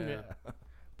 speech. Yeah.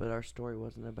 But our story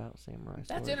wasn't about samurai That's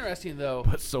swords. interesting, though.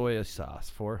 But soy sauce,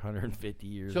 450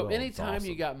 years So old. anytime it's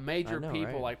you awesome. got major I know,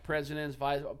 people right? like presidents,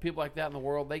 vice people like that in the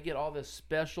world, they get all this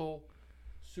special,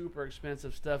 super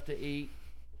expensive stuff to eat.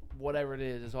 Whatever it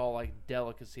is, it's all like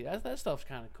delicacy. That stuff's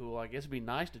kind of cool. I guess it'd be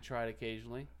nice to try it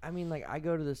occasionally. I mean, like, I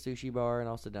go to the sushi bar and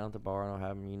I'll sit down at the bar and I'll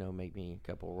have them, you know, make me a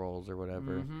couple rolls or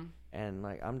whatever. Mm-hmm. And,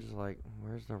 like, I'm just like,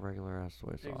 where's the regular ass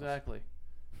soy sauce? Exactly.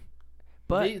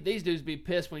 But These dudes be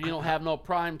pissed when you don't have no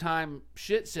prime time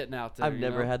shit sitting out there. I've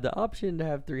never had the option to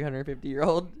have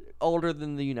 350-year-old older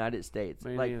than the United States.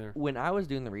 Me like, neither. when I was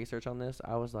doing the research on this,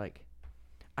 I was like,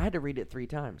 I had to read it 3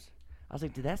 times. I was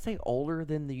like, did that say older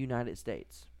than the United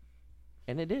States?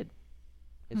 And it did.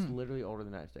 It's literally older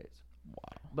than the United States.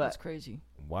 Wow, But that's crazy.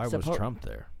 Why was Trump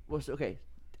there? well, so, okay,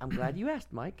 I'm glad you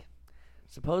asked, Mike.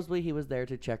 Supposedly he was there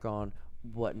to check on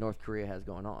what North Korea has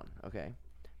going on, okay?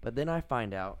 But then I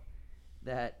find out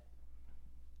that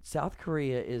South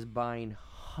Korea is buying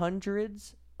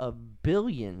hundreds of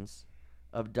billions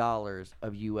of dollars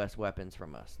of U.S. weapons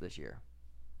from us this year.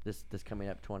 This coming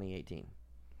up 2018.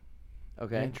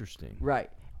 Okay? Interesting.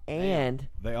 Right. And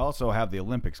They also have the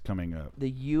Olympics coming up.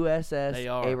 the USS They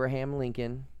are. Abraham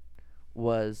Lincoln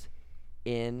was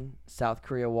in South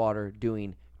Korea water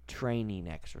doing training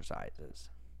exercises.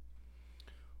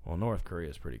 Well, North Korea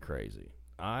is pretty crazy.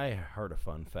 I heard a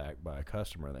fun fact by a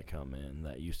customer that come in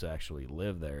that used to actually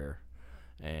live there,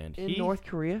 and In he North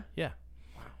Korea? yeah,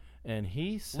 and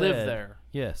he said Live there.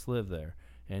 Yes, live there,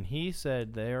 and he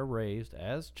said they are raised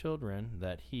as children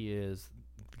that he is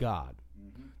God,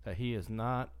 that he is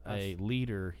not a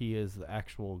leader, he is the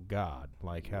actual God,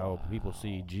 like how people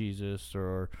see Jesus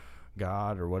or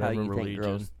God or How whatever you religion. think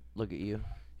girls look at you?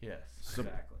 Yes,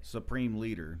 Supreme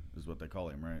leader is what they call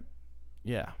him, right?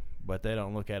 Yeah, but they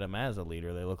don't look at him as a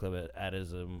leader. They look at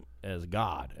him as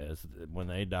God. As when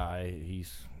they die,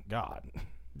 he's God.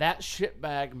 That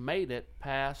shitbag made it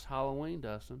past Halloween,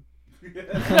 Dustin.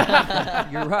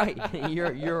 You're right.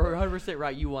 You're 100%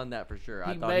 right. You won that for sure.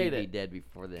 I He thought made he'd be it. dead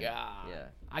before then. God. Yeah.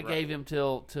 I Right. gave him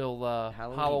till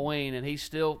Halloween. Halloween, and he's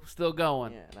still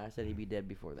going. Yeah, and I said he'd be dead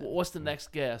before then. What's the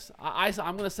next guess? I'm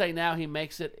going to say now he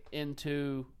makes it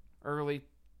into early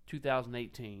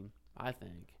 2018. I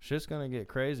think. Shit's gonna get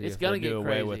crazy It's if gonna they do get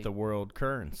away with crazy. the world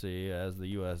currency as the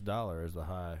U.S. dollar is the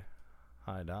high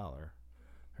dollar.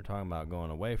 They're talking about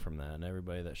going away from that, and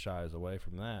everybody that shies away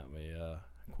from that, we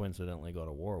coincidentally go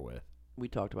to war with. We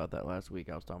talked about that last week.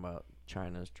 I was talking about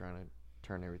China's trying to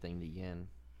turn everything to yen.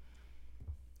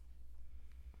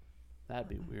 That'd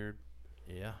be weird.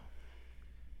 Yeah.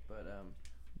 But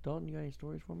Dalton, you got any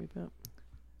stories for me, Pimp?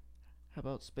 How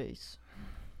about space?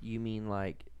 You mean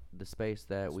like the space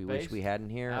that we wish Space? we had in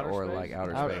here, Outer or space? like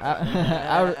outer Outer,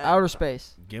 space? outer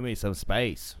space. Give me some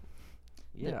space.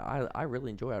 Yeah, I really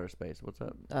enjoy outer space. What's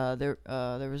up? There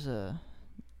was a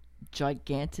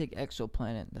gigantic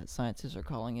exoplanet that scientists are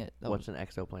calling it. What's an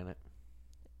exoplanet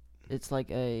It's like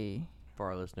a. for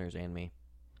our listeners and me?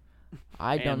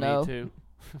 I And don't me know. too.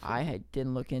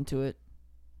 Didn't look into it,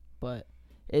 but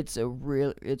it's a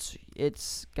real. It's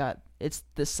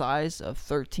the size of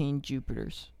 13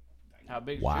 Jupiters. How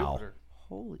big is Wow. Jupiter?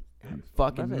 Holy,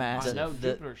 Fucking That's a- I massive. know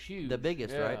The- Jupiter's huge. the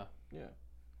biggest, yeah. right? Yeah.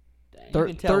 Dang. Thir-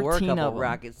 You can tell we're a 13 couple of 'em.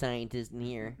 rocket scientists in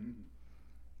here.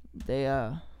 They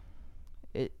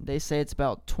say it's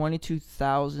about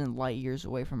 22,000 light years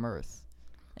away from Earth,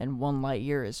 and 1 light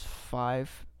year is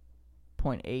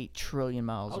 5.8 trillion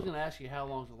miles I was away. going to ask you how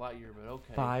long's a light year, but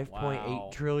okay. 5.8 Wow.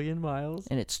 trillion miles.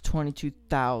 And it's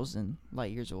 22,000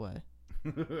 light years away.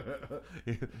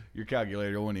 Your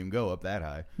calculator won't even go up that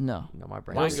high. No. No, my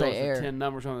brain. It'll Mine say goes to air. 10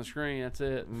 numbers on the screen. That's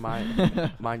it.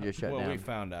 Mine just shut Well, we down.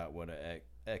 found out what a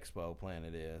expo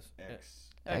planet is.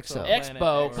 Exo.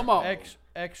 Expo, come on.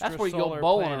 Extra That's where you go solar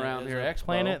bowling planet around is here, a Expo.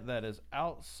 planet that is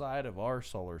outside of our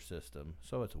solar system,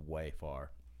 so it's way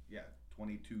far. Yeah,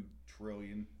 22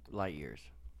 trillion. Light years.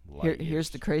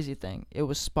 Here's the crazy thing. It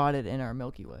was spotted in our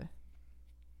Milky Way.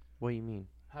 What do you mean?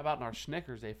 How about in our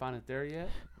Snickers? They find it there yet?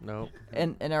 Nope.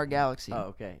 In our galaxy. Oh,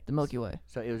 okay. The Milky Way.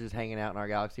 So it was just hanging out in our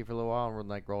galaxy for a little while and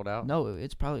like rolled out. No,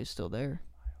 it's probably still there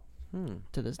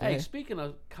to this day. Hey, speaking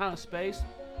of kind of space,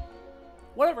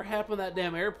 whatever happened to that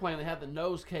damn airplane that had the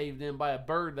nose caved in by a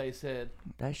bird, they said?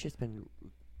 That shit's been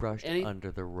brushed Any-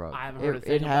 under the rug. I haven't heard a It,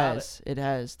 thing it about has. It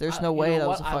has. There's I- no you way know that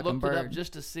what? was a I fucking looked it up bird.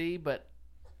 just to see, but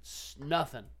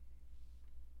nothing.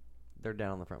 They're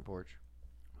down on the front porch.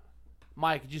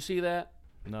 Mike, did you see that?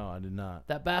 No, I did not.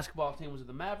 That basketball team was it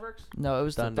the Mavericks? No, it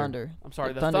was Thunder. the Thunder. I'm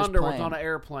sorry, the Thunder's Thunder was plane. on an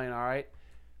airplane. All right,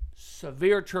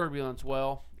 severe turbulence.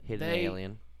 Well, Hit Hit an They-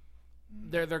 alien.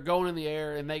 they're going in the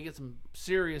air and they get some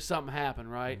serious something happen,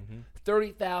 right? Mhm.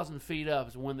 30,000 feet up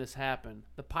is when this happened.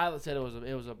 The pilot said it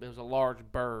was a large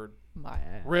bird. My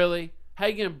ass. Really? How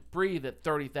you gonna breathe at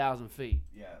 30,000 feet?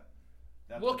 Yeah.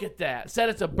 Look at that. Said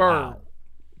it's a bird.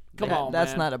 Come That- on,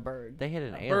 That's man. not a bird. They hit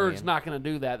an alien. Bird's not gonna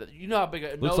do that. You know how big a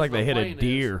Looks nose like of they hit a plane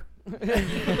deer.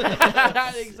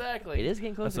 Is. Exactly. It is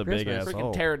getting close That's to a big Christmas. ass Freaking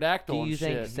hole. pterodactyl Do you and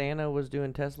think shit. Santa was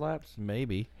doing test laps?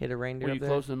 Maybe Hit a reindeer Were up you there?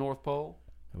 close to the North Pole?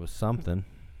 it was something.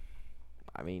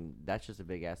 I mean, that's just a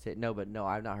big ass hit. No, but no,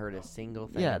 I've not heard a single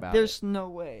thing Yeah, about there's it. no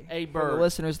way. A For the bird.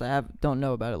 listeners that don't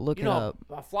know about it, look You it know, up.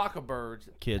 a flock of birds.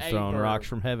 Kids a throwing bird. rocks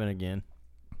from heaven again.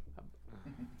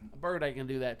 A bird ain't gonna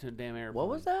do that to a damn airplane. What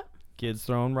was that? Kids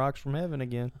throwing rocks from heaven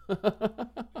again.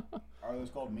 Are those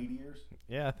called meteors?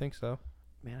 Yeah, I think so.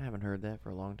 Man, I haven't heard that for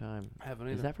a long time. Haven't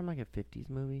Is either. that from like a 50s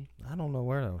movie? I don't know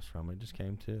where that was from. It just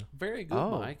came to. Very good,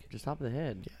 Oh, Mike. just top of the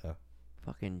head. Yeah,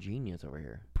 Fucking genius over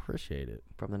here. appreciate it.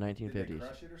 From the Did they 1950s.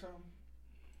 crush it or something?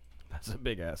 That's a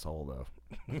big asshole though.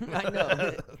 I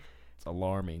know. It's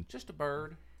alarming. Just a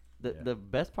bird. The Yeah. the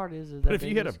best part is that But if they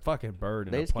you hit a just- fucking bird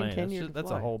in they a just plane, that's, continue to that's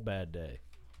a fly. whole bad day.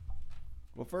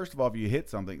 Well, first of all, if you hit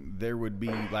something, there would be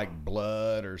like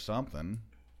blood or something.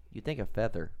 you think a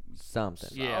feather, something.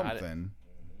 Yeah, Something.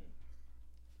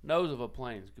 Nose of a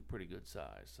plane is pretty good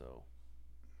size. So,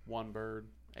 one bird,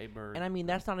 a bird. And I mean,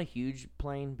 that's not a huge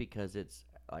plane because it's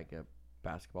like a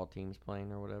basketball team's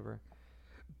plane or whatever.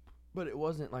 But it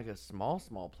wasn't like a small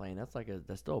plane. That's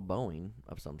still a Boeing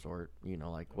of some sort. You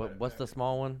know, like what's the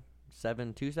small one?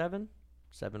 727,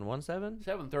 717.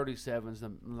 737's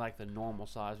the normal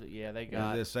size, but yeah, they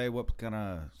got. Does it say what kind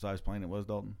of size plane it was,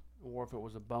 Dalton? Or if it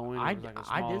was a Boeing, I, it was like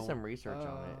a I small did some one. research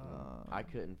on it. And I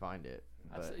couldn't find it.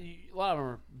 I'd But say a lot of them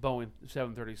are Boeing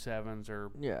 737s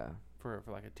or yeah. for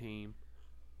like a team.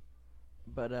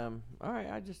 But all right,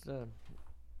 I just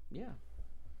yeah.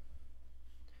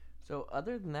 So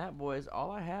other than that, boys,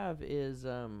 all I have is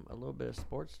a little bit of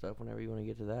sports stuff. Whenever you want to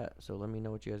get to that, so let me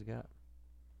know what you guys got.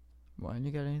 Why,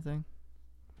 you got anything?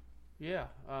 Yeah.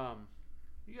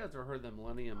 You guys ever heard the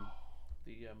Millennium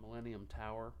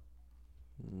Tower,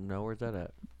 No, where's that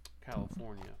at?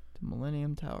 California? The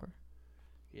Millennium Tower.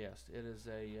 Yes, it is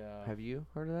a. Have you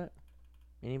heard of that?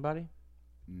 Anybody?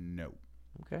 No.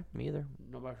 Okay, me either.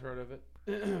 Nobody's heard of it.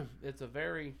 It's a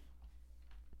very,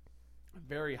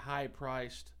 very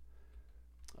high-priced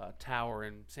tower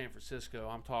in San Francisco.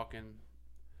 I'm talking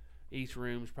each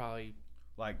room's probably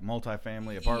Like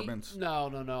multifamily apartments. No.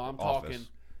 I'm Office.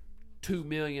 talking $2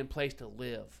 million place to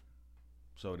live.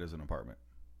 So it is an apartment.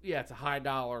 Yeah, it's a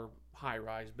high-dollar,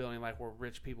 high-rise building, like where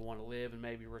rich people want to live and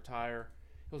maybe retire.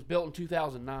 It was built in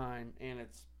 2009, and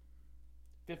it's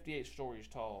 58 stories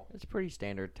tall. It's a pretty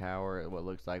standard tower. What it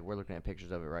looks like. We're looking at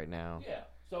pictures of it right now. Yeah,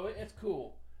 so it's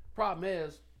cool. Problem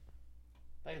is,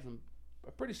 they have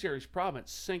a pretty serious problem.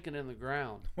 It's sinking in the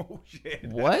ground. Oh shit.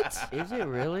 What? Is it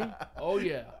really? Oh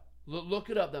yeah, look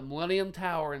it up. The Millennium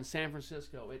Tower in San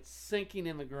Francisco. It's sinking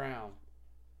in the ground.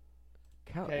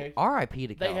 Okay. R.I.P.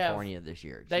 to They have- California this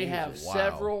year. They have Jesus. Wow.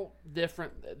 several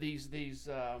different these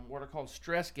what are called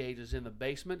stress gauges in the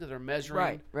basement that are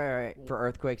measuring. Right. For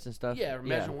earthquakes and stuff. Yeah,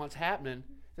 measuring what's happening.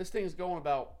 This thing is going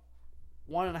about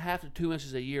 1.5 to 2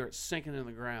 inches a year. It's sinking in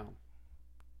the ground.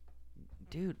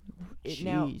 Dude.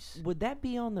 Now, Jeez. would that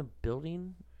be on the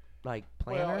building, like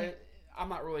planner? Well, I'm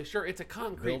not really sure. It's a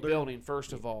concrete Builder? building,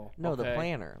 first of all. no, the okay?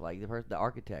 planner, like the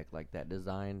architect, like that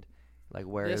designed, like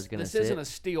where it was going to This sit. isn't a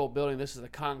steel building. This is a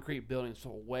concrete building, so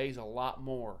it weighs a lot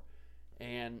more.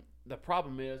 And the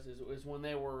problem is when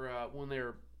they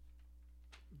were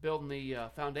building the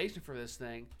foundation for this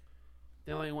thing,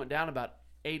 they only went down about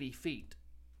 80 feet.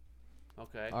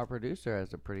 Okay. Our producer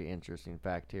has a pretty interesting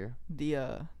fact here.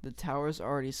 The tower's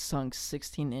already sunk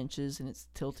 16 inches and it's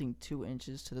tilting 2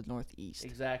 inches to the northeast.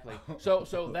 Exactly. So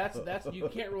that's you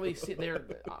can't really see there.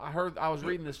 I was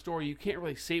reading this story. You can't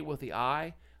really see it with the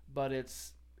eye, but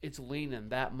it's leaning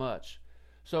that much.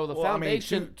 So the Well,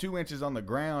 foundation. I mean, 2 inches on the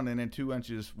ground and then 2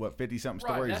 inches, 50-something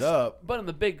Right, stories that's- up. But in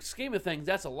the big scheme of things,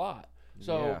 that's a lot.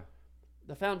 So Yeah.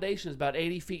 the foundation is about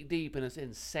 80 feet deep and it's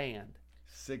in sand.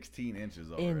 16 inches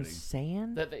already. In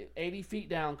sand? That they 80 feet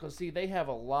down, because see, they have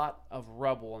a lot of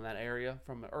rubble in that area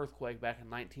from an earthquake back in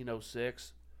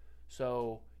 1906.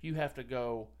 So you have to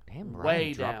go Damn, way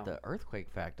Ryan down. dropped the earthquake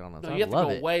fact on us. No, I you have to love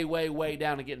go it. way, way, way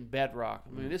down to get in bedrock.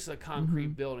 I mean, this is a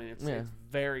concrete building. It's Yeah.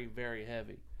 very, very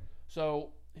heavy.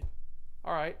 So,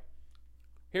 all right.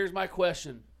 Here's my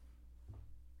question.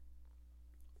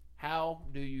 How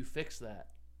do you fix that?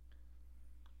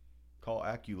 Call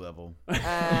AccuLevel.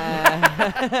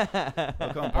 Ah.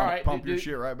 They'll come All right, pump your dude,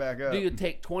 shit right back up. Do you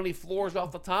take 20 floors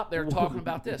off the top? They're talking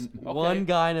about this. Okay. One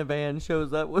guy in a van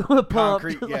shows up with a pump.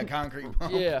 concrete, yeah, concrete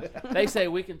pump. Yeah, they say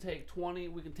we can take 20.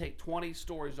 We can take 20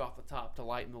 stories off the top to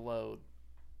lighten the load.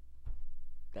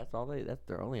 That's all they. That's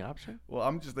their only option. Well,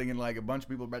 I'm just thinking like a bunch of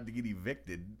people are about to get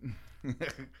evicted.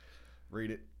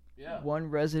 Read it. Yeah. One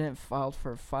resident filed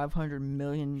for $500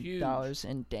 million Huge.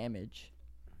 in damage.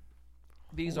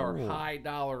 These are Oh. high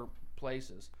dollar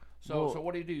places. So Well- so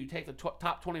what do? You take the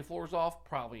top 20 floors off?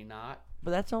 Probably not.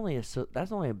 But that's only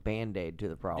a band-aid to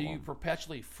the problem. Do you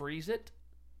perpetually freeze it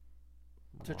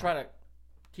to try to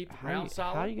keep the ground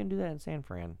solid? How are you gonna do that in San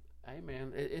Fran? Hey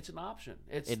man, it's an option.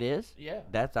 It is. Yeah.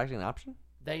 That's actually an option.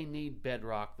 They need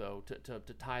bedrock though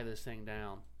to tie this thing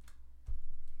down.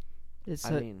 It's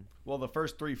I mean, Well, the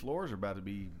first 3 floors are about to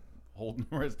be holding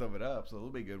the rest of it up, so it'll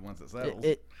be good once it settles.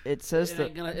 it says It that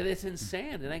ain't gonna, it's in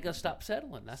sand. It ain't gonna stop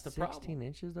settling. That's the 16 problem.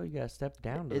 inches though. You gotta step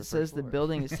down. To it the says first the floor.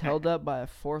 building is held up by a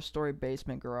 4-story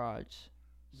basement garage,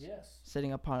 Yes.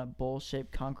 sitting upon a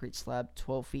bowl-shaped concrete slab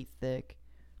 12 feet thick,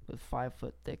 with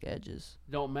 5-foot thick edges.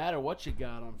 Don't matter what you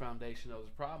got on foundation. Though, there's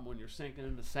a problem when you're sinking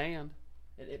into sand.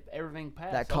 Everything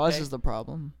passes. That causes the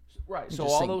problem. right. you So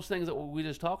just all sink- those things that we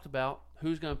just talked about,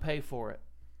 who's going to pay for it?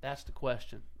 That's the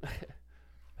question.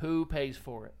 Who pays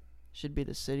for it? Should be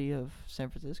the city of San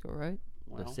Francisco, right?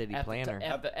 Well, city at planner.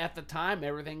 At the time,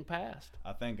 everything passed.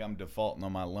 I think I'm defaulting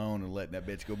on my loan and letting that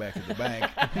bitch go back to the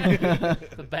bank.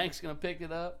 The bank's going to pick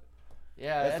it up.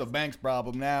 Yeah, That's the bank's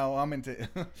problem now. I'm into.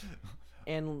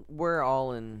 And we're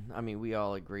all in. I mean, we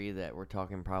all agree that we're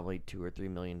talking probably $2 or $3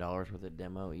 million worth of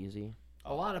demo easy.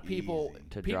 a lot of people Easy.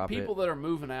 To drop people that are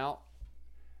moving out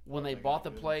when they bought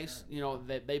the place, you know,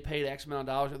 they paid X amount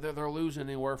of dollars. They're losing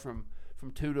anywhere from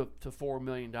 $2 to $4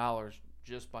 million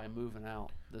just by moving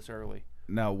out this early.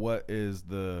 Now, what is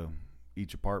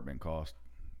each apartment cost?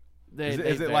 They,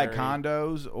 Is it like vary.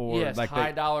 condos or Yes, like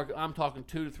high dollar. I'm talking $2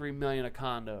 to $3 million a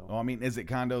condo. Oh, I mean, is it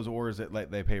condos or is it like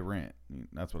they pay rent?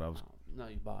 That's what I was. No,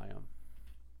 you buy them.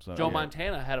 So, Joe yeah.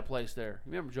 Montana had a place there.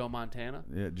 You remember Joe Montana?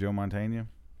 Yeah, Joe Montana.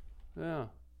 Yeah.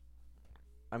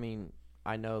 I mean,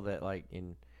 I know that like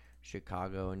in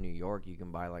Chicago and New York, you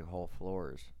can buy like whole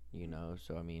floors. You know,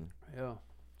 so I mean, Yeah.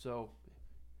 So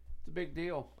it's a big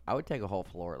deal. I would take a whole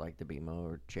floor at like the BMO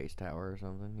or Chase Tower or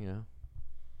something. You know,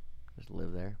 just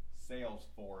live there.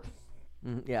 Salesforce.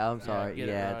 Yeah, I'm sorry. get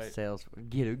it Yeah, right. it's sales.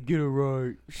 Get it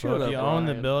right. Shut So up. if you own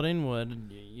the Ryan. building,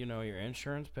 would your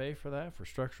insurance pay for that for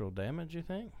structural damage? You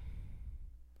think?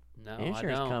 No,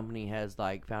 Insurance I don't. company has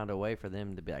like found a way for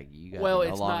them to be like, you guys Well, are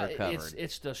no it's longer not. covered.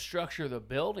 It's the structure of the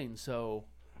building, so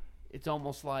it's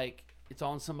almost like it's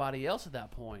on somebody else at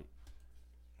that point.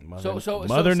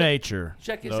 Mother Nature.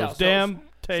 Check this Those out. So- damn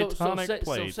So tectonic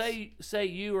plates. say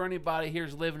you or anybody here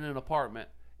is living in an apartment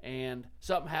and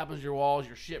something happens to your walls,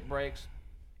 your shit breaks.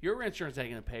 Your insurance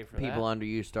ain't gonna pay for People that. under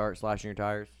you start slashing your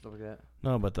tires, stuff like that.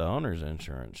 No, but the owner's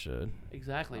insurance should.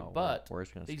 Exactly, Oh, but we're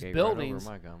just gonna these skate buildings,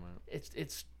 right over my comment.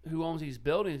 it's who owns these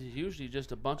buildings is usually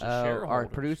just a bunch of Our shareholders.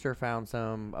 producer found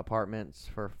some apartments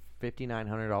for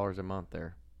 $5,900 a month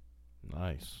there.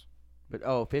 Nice. But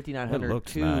 $5,900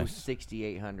 looks to nice.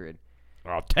 $6,800.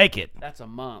 I'll take it. That's a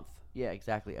month. Yeah,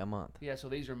 exactly, a month. Yeah, so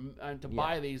these are to Yeah.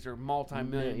 buy these are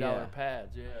multi-million Yeah. dollar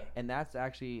pads. Yeah. And that's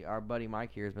actually our buddy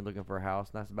Mike here has been looking for a house,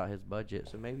 and that's about his budget.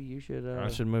 So maybe you should. I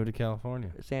should move to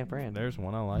California. San Fran. There's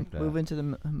one I like that. Move into the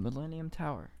Millennium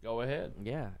Tower. Go ahead.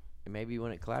 Yeah, and maybe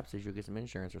when it collapses, you'll get some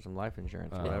insurance or some life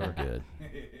insurance, Oh, whatever. good.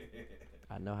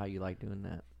 I know how you like doing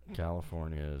that.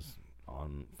 California is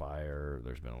on fire.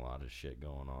 There's been a lot of shit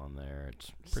going on there.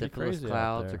 It's pretty Syphilis crazy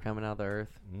clouds out are coming out of the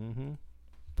earth. Mm-hmm.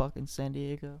 Fucking San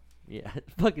Diego. Yeah,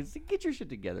 fucking get your shit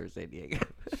together, San Diego.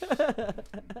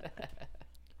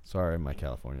 Sorry, my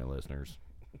California listeners.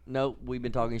 Nope, we've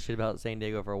been talking shit about San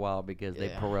Diego for a while because they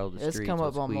Yeah. paroled the It's streets come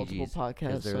with up on multiple squeegees, 'cause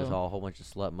podcasts, there was so- a whole bunch of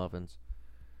slut muffins.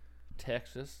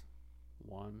 Texas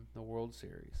won the World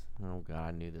Series. Oh god,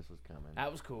 I knew this was coming.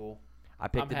 That was cool. I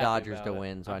picked I'm the happy Dodgers about to it.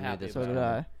 win, so I'm I knew happy this about was So did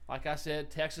coming. I. Like I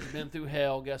said, Texas been through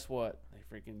hell. Guess what? They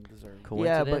freaking deserve it.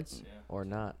 Yeah, but- Coincidence or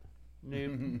not?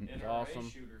 Nope. It's awesome.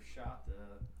 shooter shot the.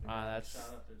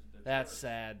 That's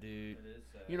sad, dude.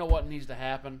 You know what needs to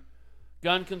happen?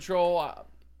 Gun control.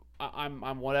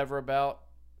 I'm whatever about.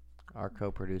 Our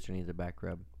co-producer needs a back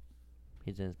rub.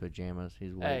 He's in his pajamas.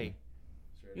 He's Hey, waiting.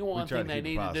 you know one try thing to they keep it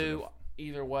need to do positive.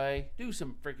 either way? Do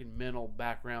some freaking mental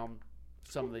background.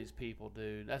 Some of these people,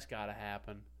 dude. That's got to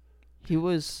happen. He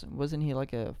wasn't he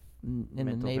like in the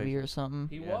Mental Navy patient. or something?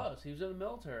 He was. He was in the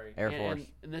military. Air And-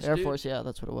 Force. and this Air dude- Force, yeah,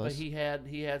 that's what it But was. he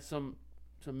had some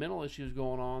mental issues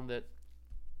going on that.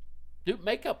 Dude,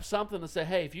 make up something to say,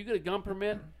 hey, if you get a gun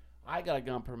permit, I got a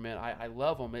gun permit. I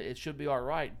love them. It should be all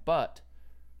right, but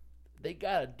they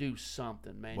got to do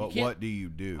something, man. What do you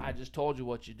do? I just told you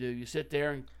what you do. You sit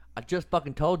there and I just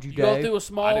fucking told you, you go Dave. through a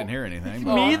small. I didn't hear anything.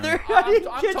 Oh, Me either. I'm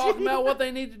talking about what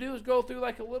they need to do is go through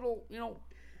like a little,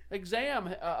 exam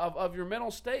of your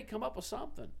mental state. Come up with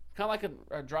something, kind of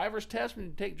like a driver's test when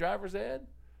you take driver's ed.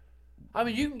 I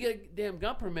mean, you can get a damn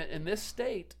gun permit in this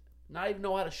state, not even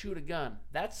know how to shoot a gun.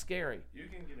 That's scary. You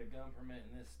can get a gun permit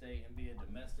in this state and be a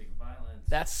domestic violence.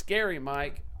 That's scary,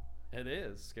 Mike. It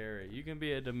is scary. You can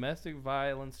be a domestic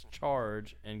violence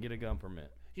charge and get a gun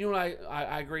permit. You know what?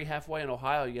 I agree. Halfway in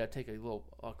Ohio, you got to take a little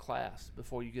class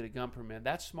before you get a gun permit.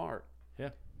 That's smart. Yeah.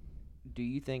 Do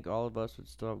you think all of us would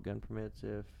still have gun permits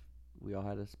if we all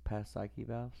had to pass psych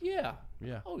evals? Yeah.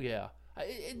 Yeah. Oh yeah.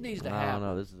 It needs to I happen. don't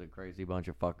know. This is a crazy bunch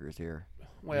of fuckers here.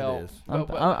 Well, It is.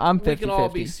 I'm we can all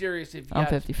be 50-50. serious if you I'm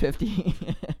got-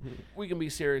 50-50. we can be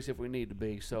serious if we need to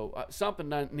be. So something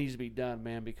needs to be done,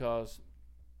 man, because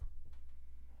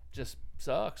just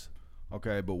sucks.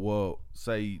 Okay, but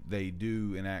say they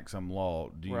do enact some law.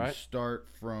 Do you Right. start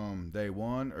from day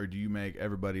one, or do you make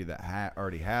everybody that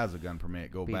already has a gun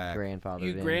permit go Be back? grandfathered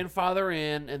You in. grandfather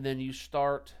in, and then you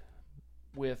start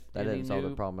with That any didn't solve the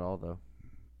new- problem at all, though.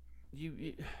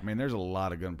 You, I mean, there's a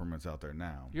lot of gun permits out there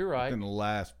now. You're right. Within the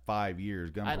last 5 years,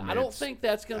 gun permits I don't think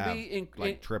that's going to have, be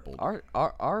like tripled.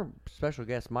 Our special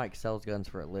guest Mike sells guns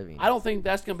for a living. I don't think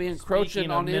that's going to be encroaching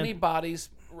Speaking of on men-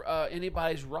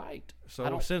 anybody's right. I So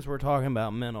don't- since we're talking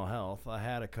about mental health, I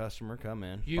had a customer come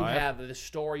in. You have this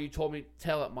story. You told me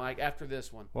tell it, Mike. After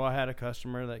this one, Well, I had a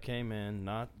customer that came in,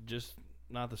 not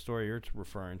the story you're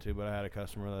referring to, but I had a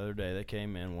customer the other day that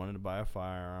came in, wanted to buy a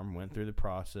firearm, went through the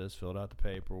process, filled out the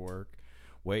paperwork,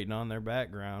 waiting on their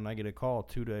background. I get a call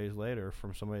 2 days later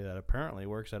from somebody that apparently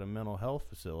works at a mental health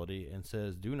facility and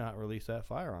says, do not release that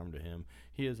firearm to him.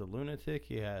 He is a lunatic.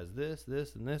 He has this,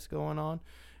 and this going on.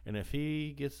 And if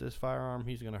he gets this firearm,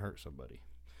 he's going to hurt somebody.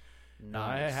 Now,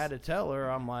 I had to tell her,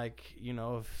 I'm like,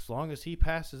 as long as he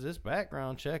passes this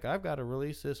background check, I've got to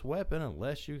release this weapon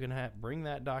unless you can bring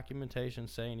that documentation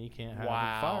saying he can't have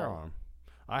Wow. a firearm.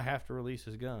 I have to release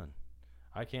his gun.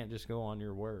 I can't just go on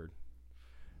your word.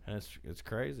 And it's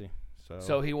crazy.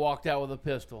 So he walked out with a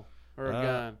pistol or a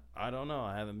gun. I don't know.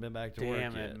 I haven't been back to work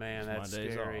Damn yet. it, man. It's That's my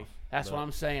days scary. off. That's what But-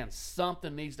 I'm saying.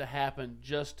 Something needs to happen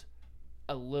just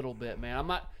a little bit, man.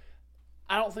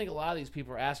 I don't think a lot of these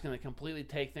people are asking to completely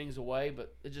take things away,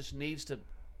 but it just needs to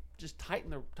just tighten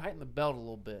the belt a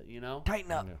little bit,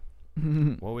 Tighten up.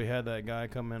 Well, we had that guy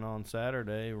come in on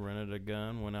Saturday, rented a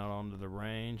gun, went out onto the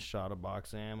range, shot a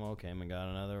box of ammo, came and got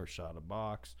another, shot a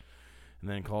box, and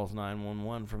then calls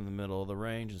 911 from the middle of the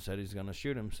range and said he's going to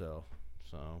shoot himself.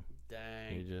 So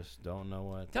Dang. you just don't know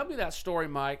what. Tell me that story,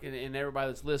 Mike, and everybody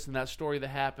that's listening, that story that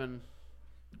happened,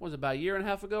 was it about a year and a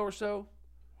half ago or so?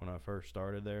 When I first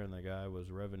started there and the guy was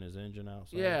revving his engine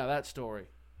outside. Yeah, that story.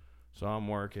 So I'm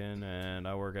working, and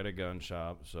I work at a gun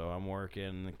shop. So I'm working,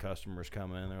 and the customers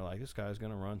come in. They're like, this guy's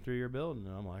going to run through your building.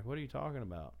 And I'm like, what are you talking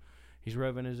about? He's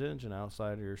revving his engine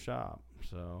outside of your shop.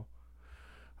 So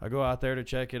I go out there to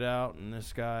check it out, and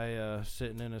this guy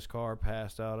sitting in his car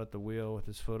passed out at the wheel with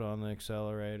his foot on the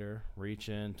accelerator. Reach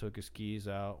in, took his keys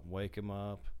out, wake him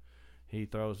up. He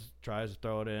tries to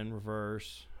throw it in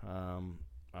reverse.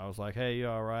 I was like, hey, you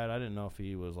all right? I didn't know if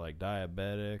he was like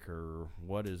diabetic or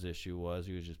what his issue was.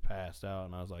 He was just passed out.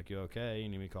 And I was like, you okay? You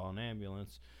need me to call an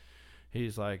ambulance?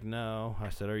 He's like, no. I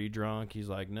said, are you drunk? He's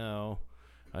like, no.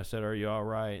 I said, are you all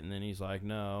right? And then he's like,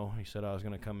 no. He said I was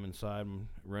going to come inside and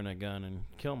rent a gun and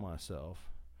kill myself.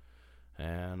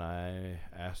 And I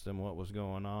asked him what was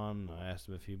going on. I asked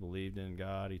him if he believed in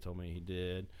God. He told me he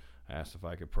did. I asked if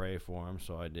I could pray for him,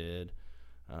 so I did.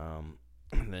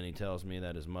 Then he tells me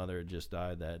that his mother had just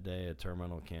died that day of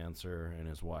terminal cancer, and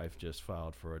his wife just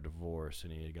filed for a divorce,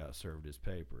 and he had got served his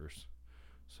papers.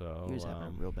 So He was having a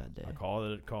real bad day. I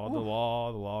called the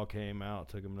law. The law came out,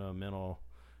 took him to a mental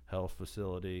health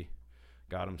facility,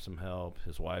 got him some help.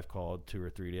 His wife called 2 or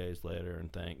 3 days later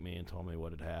and thanked me and told me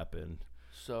what had happened.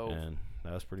 So And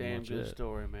that was pretty damn much good it.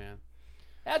 story, man.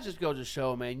 That just goes to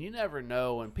show, man, you never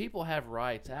know. And people have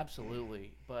rights,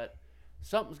 absolutely. But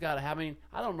something's got to happen. I mean,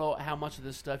 I don't know how much of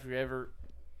this stuff you ever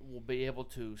will be able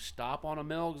to stop on a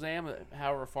mental exam,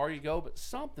 however far you go, but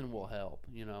something will help,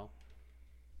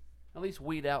 At least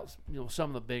weed out, some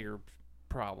of the bigger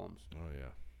problems. Oh, yeah.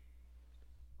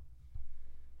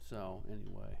 So,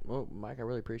 anyway. Well, Mike, I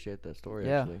really appreciate that story,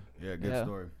 Yeah. actually. Yeah, good Yeah.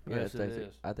 story. Yeah, Yes, it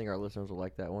is. I think our listeners will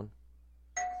like that one.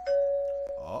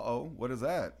 Uh-oh, what is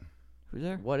that? Who's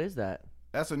there? What is that?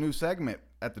 That's a new segment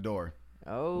at the door.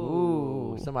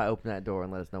 Oh, Ooh. somebody open that door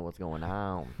and let us know what's going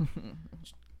on.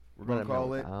 We're going Let to 'em know call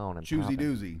what's it on and Choosy poppin'.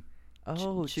 Doozy.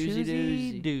 Oh, Choosy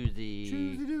choosy doozy.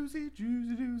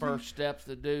 doozy. First steps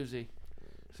to doozy.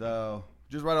 So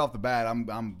just right off the bat,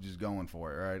 I'm just going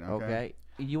for it, right? Okay.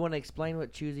 You want to explain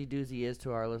what choosy doozy is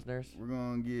to our listeners? We're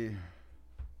gonna get.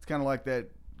 It's kind of like that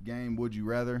game, Would You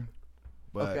Rather,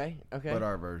 but Okay. but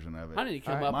our version of it. I need to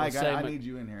come Alright. up Mike, with a I segment. need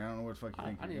you in here. I don't know what the fuck you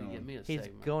think I need you're to going. get me a He's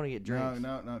segment. going to get drinks.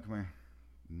 No, come here.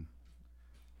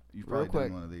 You've Real probably quick.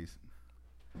 done one of these.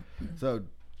 So,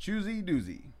 choosy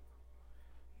doozy.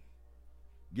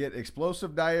 Get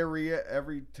explosive diarrhea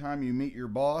every time you meet your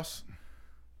boss,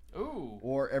 Ooh.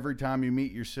 or every time you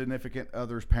meet your significant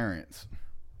other's parents.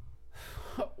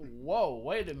 Whoa,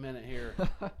 wait a minute here.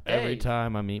 Every Hey.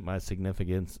 time I meet my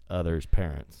significant other's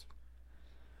parents.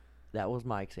 That was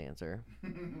Mike's answer.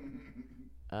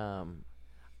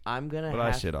 I'm gonna But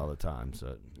I have shit all the time, so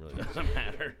it really doesn't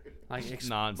matter. Like It's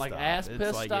nonstop. like ass It's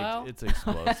piss like style? It's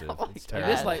explosive. It's It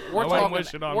terrible. is like I we're wouldn't talking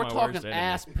wish it on we're my talking worst enemy.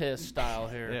 ass piss style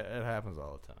Yeah, here. it happens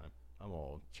all the time. I'm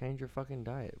old. change your fucking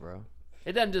diet, bro.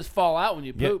 It doesn't just fall out when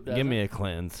you poop, does Give it? me a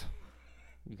cleanse.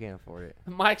 You can't afford it.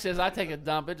 Mike says I take a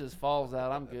dump, it just falls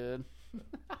out. I'm good.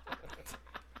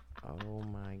 Oh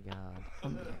my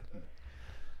god.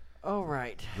 All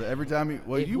right. So every time you,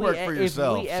 well, If you we work e- for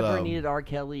yourself. If we ever so. needed R.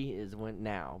 Kelly, is when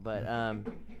now. But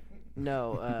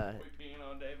no.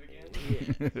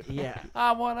 Yeah.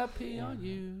 I wanna pee on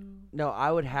you. No,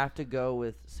 I would have to go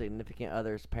with significant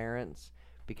other's parents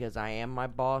because I am my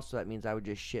boss, so that means I would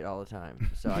just shit all the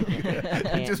time. So I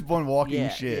can't. Just one walking yeah,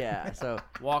 shit. Yeah. So,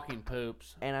 Walking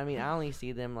poops. and I mean, I only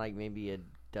see them like maybe a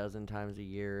dozen times a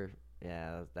year.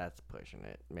 Yeah, that's pushing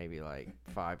it. Maybe like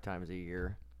 5 times a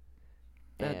year.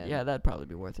 And- Yeah, that'd probably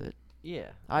be worth it. Yeah.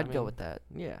 I'd I go mean, with that.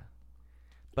 Yeah.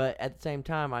 But at the same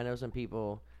time, I know some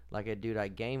people, like a dude I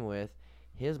game with,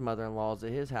 his mother-in-law's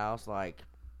at his house like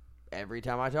every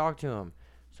time I talk to him.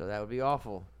 So that would be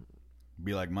awful.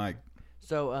 Be like Mike.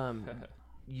 So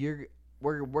we're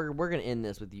going to end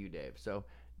this with you, Dave. So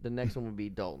the next one would be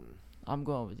Dalton. I'm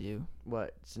going with you.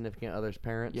 What, significant other's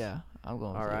parents? Yeah, I'm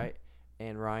going with All you. right.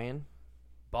 And Ryan?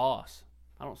 Boss.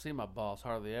 I don't see my boss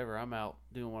hardly ever. I'm out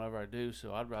doing whatever I do,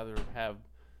 so I'd rather have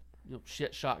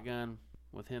shit shotgun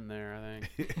with him there, I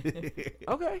think.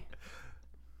 Okay.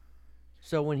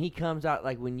 So when he comes out,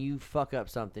 like when you fuck up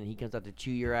something, he comes out to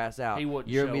chew your ass out. He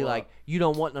wouldn't You're gonna be show like, up. you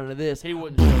don't want none of this. He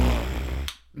wouldn't show up.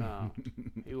 No.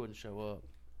 He wouldn't show up.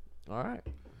 All right.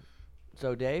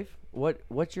 So Dave,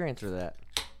 what's your answer to that?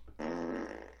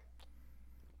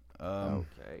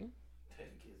 Okay. Dave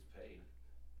gets paid.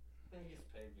 He gets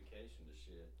paid vacation to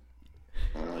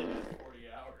shit. 40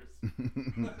 hours.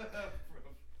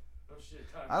 Of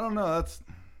shit time. I don't know. That's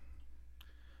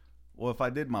well. If I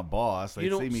did my boss, they'd You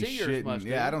don't see me see yours shitting. much, do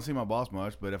Yeah, I you? don't see my boss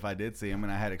much. But if I did see him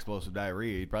and I had explosive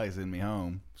diarrhea, he'd probably send me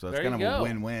home. So it's There kind you of a go.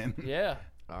 win-win. Yeah.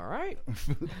 All right.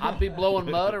 I'd be blowing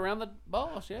mud around the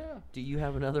boss, yeah. Do you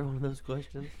have another one of those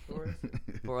questions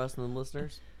for us and the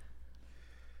listeners?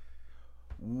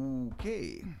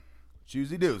 Okay.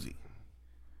 Choosy doozy.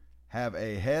 Have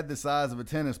a head the size of a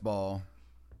tennis ball,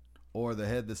 or the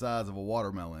head the size of a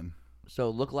watermelon. So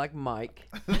look like Mike,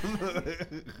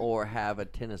 or have a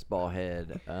tennis ball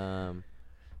head. Ugh.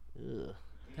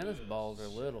 Tennis balls are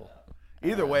little.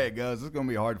 Either way it goes, it's gonna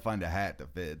be hard to find a hat that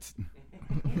fits.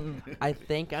 I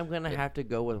think I'm gonna have to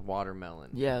go with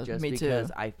watermelon. Yeah, just me too.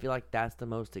 because I feel like that's the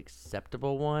most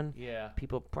acceptable one. Yeah.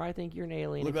 People probably think you're an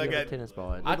alien Look if you like have a that- tennis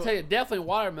ball head. I'd tell you definitely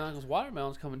watermelon because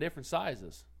watermelons come in different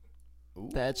sizes.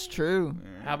 That's true.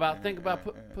 How about think about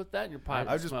put that in your pipe?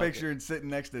 I was and just smoke it. picturing sitting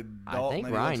next to Dalton. I think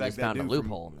and he Ryan looks like just that found a dude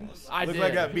loophole in this. I Looks did.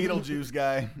 like that Beetlejuice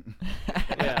guy.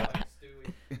 Yeah.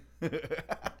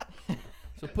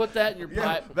 So put that in your Yeah,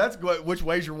 pipe. that's which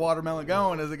way's your watermelon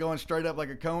going? Is it going straight up like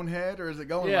a cone head, or is it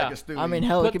going Yeah. like a Stewie? I mean,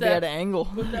 hell, Put it could be that- at an angle.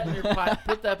 Put that in your pipe.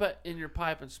 Put that in your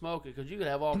pipe and smoke it because you could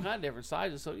have all kind of different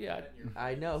sizes. So yeah,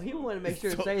 I know. He wanted to make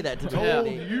sure to say that to me. Told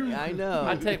didn't he? you. I know.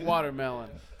 I'd take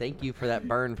watermelon. Thank you for that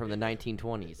burn from the 1920s.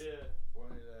 Pointed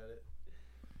at it.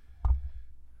 All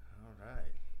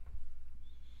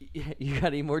right. You got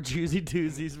any more juicy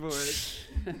doozies for us?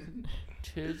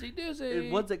 Choosy doozy.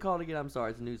 What's it called again? I'm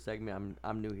sorry, it's a new segment.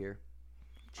 I'm new here.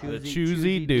 The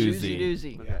choosy doozy. Choosy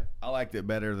doozy. Okay. I liked it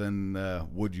better than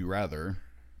Would You Rather.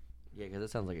 Yeah, because it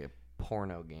sounds like a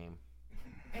porno game.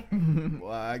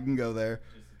 Well, I can go there.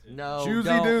 No, Choosy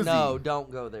don't, doozy. no,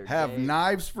 don't go there. Have Dave.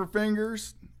 knives for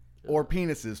fingers or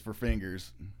penises for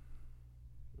fingers.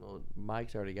 Well,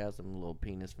 Mike's already got some little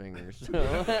penis fingers.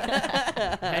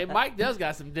 Hey, Mike does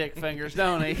got some dick fingers,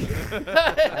 don't he?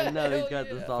 I know he's got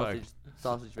the Hell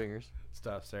sausage fingers.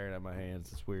 Stop staring at my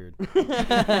hands. It's weird.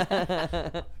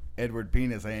 Edward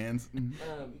Penis Hands.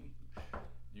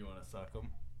 You want to suck them?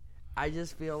 I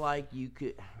just feel like you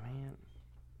could, man.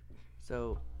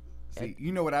 So See,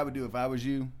 you know what I would do if I was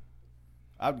you?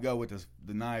 I would go with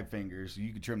the knife fingers. So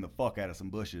you could trim the fuck out of some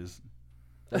bushes.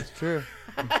 that's true.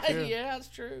 Yeah, that's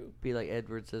true. Be like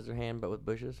Edward Scissorhand, but with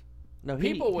bushes. No,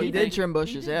 People would He think, did trim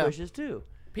bushes, he did yeah. bushes too.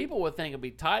 People would think it'd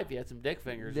be tight if you had some dick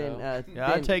fingers. Then, though. Yeah, then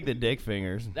I'd take the dick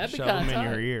fingers. That'd be shove them kinda in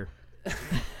your tight.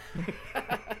 ear.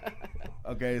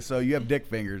 Okay, so you have dick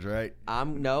fingers, right?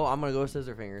 I'm gonna go with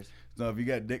scissor fingers. So if you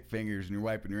got dick fingers and you're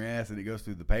wiping your ass and it goes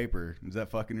through the paper, is that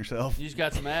fucking yourself? You just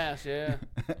got some ass, yeah.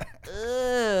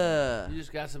 Ugh. You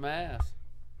just got some ass.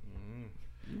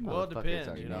 Well, it Motherfuckers depends.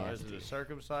 are You know, is nasty. it a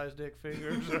circumcised dick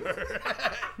fingers? Or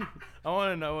I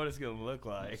want to know what it's gonna look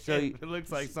like. So If it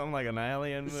looks like something like an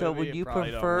alien movie. So would it you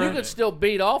probably don't prefer- want You could it. still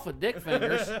beat off with dick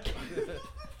fingers.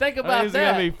 Think I mean, about is it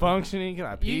gonna be that. functioning? Can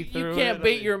I pee You through it? can't I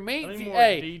beat need- your I meat. need If you, more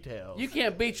hey, details. you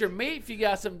can't beat your meat if you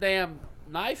got some damn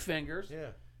knife fingers.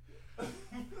 Yeah.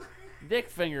 Dick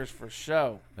fingers for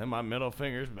show. Then my middle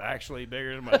finger's actually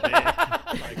bigger than my dick.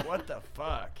 Like, what the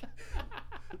fuck?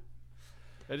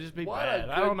 That'd just be What a bad.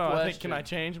 I don't good know. I think, can question. I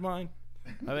change mine?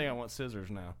 I think I want scissors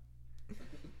now.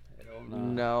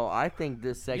 No, I think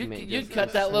this segment. you'd just cut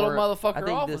is that little swir- motherfucker I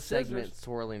think off this with scissors. segment's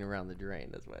swirling around the drain.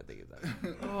 That's what I think is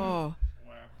happening. Oh,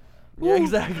 Yeah,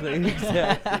 exactly.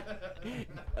 Exactly.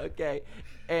 Okay,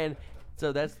 and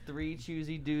so that's 3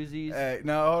 choosy doozies. Hey,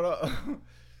 no, hold on.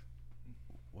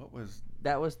 What was?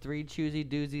 That was 3 choosy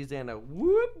doozies and a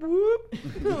whoop whoop.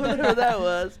 Whatever that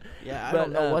was. yeah. I But,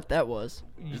 don't know uh, what that was.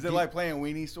 Is it like playing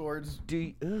weenie swords? Do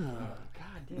you,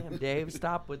 God damn, Dave,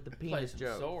 stop with the Play penis some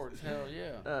joke. swords. Hell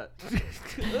yeah.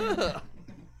 Ugh.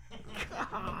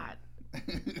 God.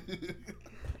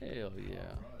 Hell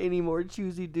yeah. Any more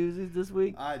choosy doozies this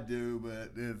week? I do,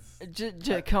 but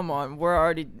it's Come on, we're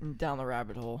already down the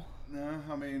rabbit hole. no.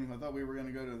 I mean, I thought we were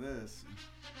gonna go to this.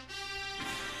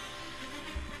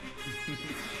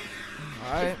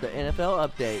 All right, The NFL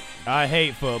update. I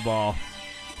hate football.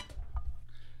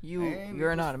 And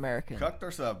you're just not American. Cucked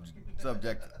our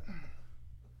subject.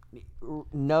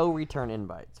 No return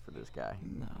invites for this guy.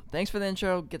 No. Thanks for the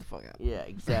intro. Get the fuck out. Yeah,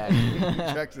 exactly.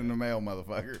 Checks in the mail,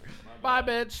 motherfucker. Bye,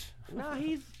 bitch. No,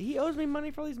 he owes me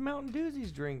money for all these Mountain Dews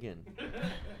he's drinking.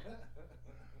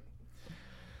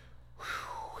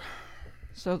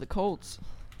 So the Colts.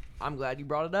 I'm glad you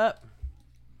brought it up.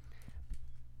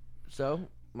 So,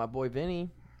 my boy Vinny,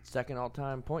 second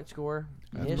all-time point scorer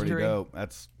in That's history. pretty dope.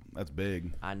 That's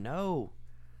big. I know.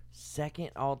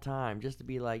 Second all-time. Just to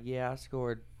be like, yeah, I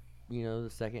scored, the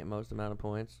second most amount of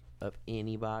points of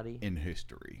anybody. In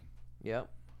history. Yep.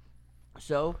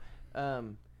 So,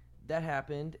 that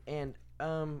happened. And,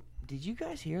 did you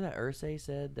guys hear that Irsay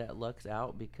said that Luck's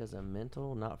out because of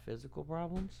mental, not physical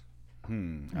problems?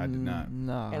 I did not.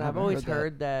 No. And I I've haven't always that.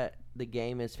 heard that the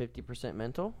game is 50%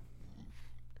 mental.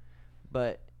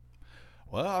 But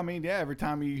Well, I mean, yeah, every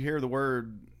time you hear the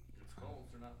word.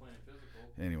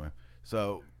 Anyway,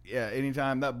 so, yeah,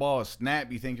 anytime that ball is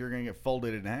snapped, you think you're going to get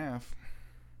folded in half.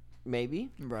 maybe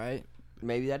Right.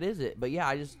 that is it. But yeah,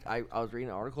 I was reading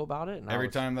an article about it. And Every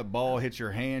time that ball hits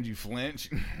your hand, you flinch.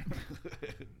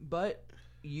 But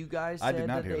you guys I did said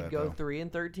not that hear they that, go though.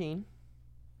 3-13.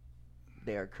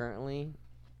 They are currently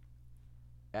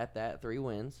at that 3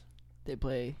 wins. They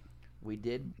play. We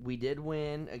did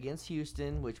win against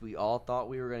Houston, which we all thought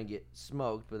we were going to get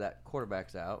smoked, but that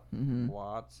quarterback's out. Mm-hmm.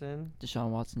 Watson. Deshaun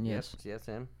Watson. Yes. Yes,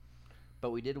 him. But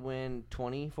we did win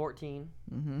 2014.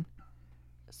 Mm-hmm.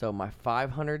 So my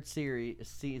 500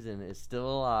 season is still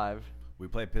alive. We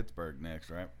play Pittsburgh next,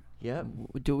 right? Yep.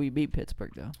 Do we beat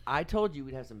Pittsburgh though? I told you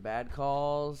we'd have some bad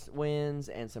calls wins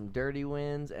and some dirty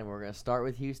wins, and we're going to start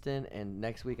with Houston, and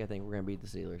next week I think we're going to beat the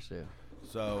Steelers too.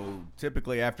 So,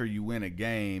 typically after you win a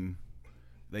game,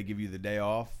 they give you the day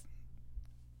off.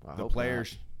 I The hope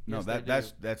players, no, Yes, they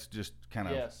that's just kind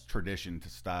of Yes. tradition to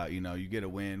style. You get a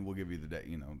win, we'll give you the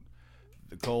day.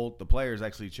 The players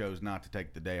actually chose not to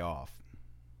take the day off.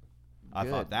 I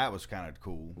Good. thought that was kind of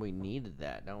cool. We needed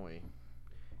that, don't we?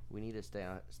 We need to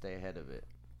stay ahead of it.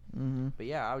 Mm-hmm. But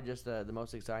yeah, I would just the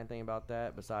most exciting thing about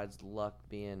that, besides Luck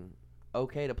being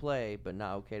okay to play, but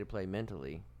not okay to play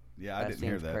mentally. Yeah, I That didn't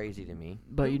hear seems that. crazy to me.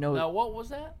 But Now, what was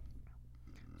that?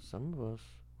 Some of us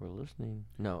were listening.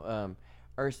 No,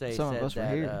 Irsay Some of said us were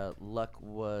here. that Luck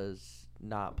was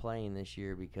not playing this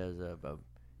year because of a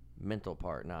mental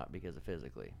part, not because of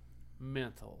physically.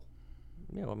 Mental.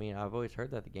 Yeah, well, I mean, I've always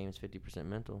heard that the game is 50%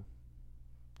 mental.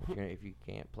 If you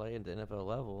can't play at the NFL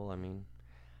level, I mean,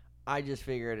 I just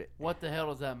figured What the hell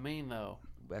does that mean, though?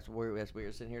 that's where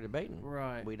we're sitting here debating.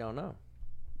 Right. We don't know.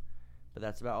 But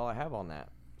that's about all I have on that.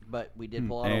 But we did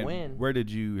pull out And a win. where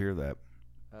did you hear that?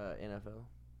 NFL.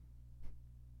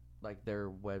 Like their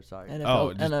website. NFL.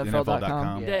 Oh, just NFL.com.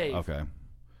 NFL.com. Dave. Okay.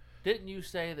 Didn't you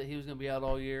say that he was going to be out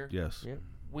all year? Yes. Yep.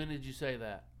 When did you say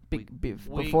that?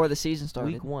 Before the season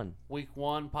started. Week 1. Week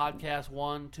 1, podcast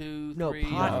 1, 2, No, 3,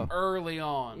 pod- early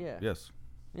on. Yeah. Yes.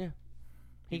 He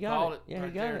You got called it. Yeah, right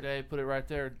he got there, it. Dave. Put it right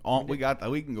there.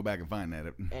 We can go back and find that.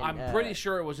 And, I'm pretty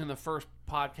sure it was in the first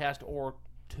podcast or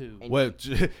 2. And- Well,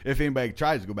 if anybody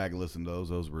tries to go back and listen to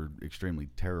those were extremely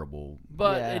terrible.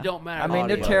 But Yeah. it don't matter. I mean,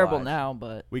 they're Audio terrible wise. now,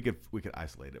 but We could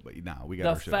isolate it, but we got the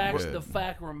our shit on good. the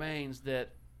fact remains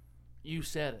that you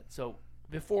said it. So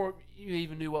before you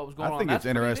even knew what was going I on, think that's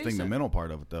it's pretty interesting the decent. mental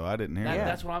part of it though. I didn't hear that.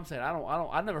 That's what I'm saying.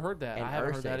 I never heard that. And I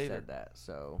haven't heard Irsay that either. said that.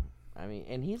 So, I mean,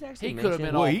 and he's actually He could have mentioned-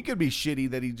 been Well, all- he could be shitty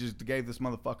that he just gave this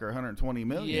motherfucker 120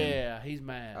 million. Yeah, he's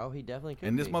mad. Oh, he definitely could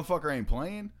And this be. motherfucker ain't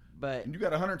playing. But And you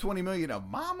got 120 million of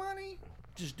my money.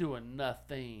 Just doing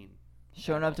nothing.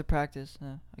 showing up to practice,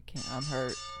 I can't. I'm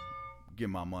hurt. Give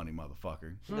my money,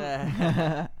 motherfucker.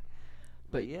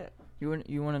 but yeah, You want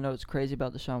to know what's crazy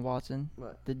about Deshaun Watson?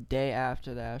 What? The day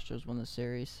after the Astros won the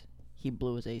series, he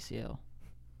blew his ACL.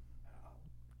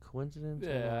 coincidence? or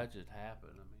Yeah, not? that just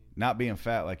happened. I Not being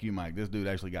fat like you, Mike. This dude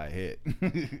actually got hit.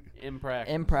 mean, in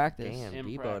practice. In practice. Damn, In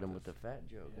Deboed practice. him with the fat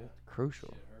joke. That's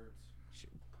crucial. Shit hurts.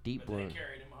 Deep But they wound.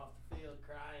 carried him off the field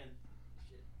crying.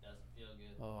 Shit doesn't feel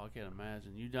good. Oh, I can't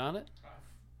imagine. You done it?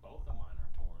 Both of mine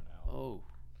are torn out. Oh.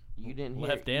 You didn't hear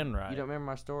Left and right. You don't remember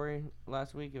my story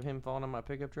last week of him falling on my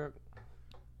pickup truck?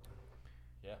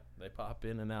 Yeah, they pop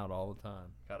in and out all the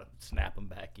time. Gotta snap them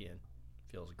back in.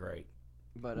 Feels great.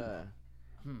 But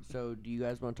Hmm. so do you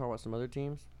guys want to talk about some other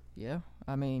teams? Yeah.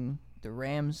 I mean, the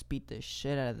Rams beat the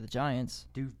shit out of the Giants.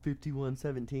 Dude,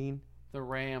 51-17. The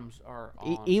Rams are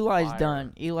on Eli's fire.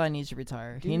 done. Eli needs to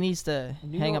retire. He Dude, needs to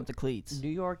New hang York- up the cleats. New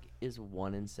York is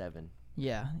 1-7.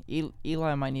 Yeah.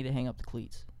 Eli might need to hang up the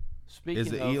cleats. Speaking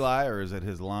Is it of, Eli or is it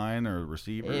his line or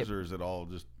receivers It- or is it all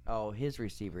just? Oh, his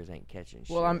receivers ain't catching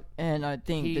shit. Well, I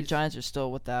think the He's- Giants are still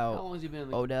How without long has he been in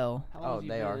the, Odell. how long Oh, has he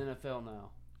they been are. in the NFL now?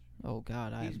 Oh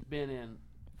God, He's been in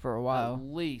for a at while.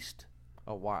 least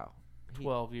Oh, wow.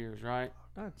 12 years, right?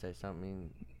 I'd say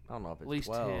something. I don't know if it's At least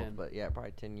 12, 10. but yeah,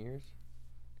 probably 10 years.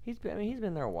 He's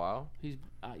been there a while. He's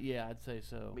yeah, I'd say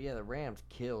so. But yeah, the Rams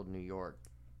killed New York.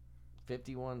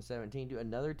 51-17. Dude,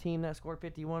 another team that scored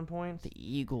 51 points. The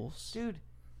Eagles. Dude,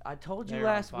 I told you They're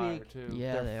on last fire, week. too.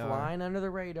 Yeah, they're they are. flying under the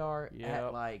radar Yep.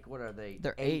 at like, what are they?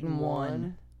 They're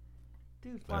 8-1.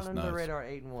 Dude, flying That's under the nuts. radar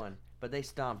 8-1. But they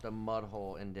stomped a mud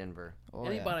hole in Denver. Oh,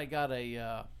 yeah. Anybody got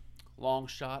a long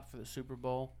shot for the Super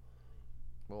Bowl?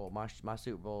 Well, my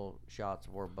Super Bowl shots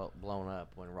were blown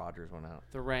up when Rodgers went out.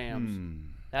 The Rams. Hmm.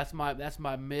 That's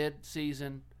my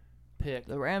mid-season pick.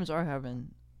 The Rams are having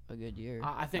a good year.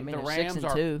 I think mean, the they're Rams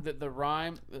 6-2. are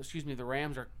the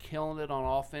Rams are killing it on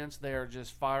offense. They are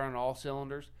just firing all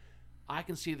cylinders. I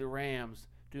can see the Rams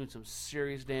doing some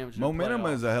serious damage. in the Momentum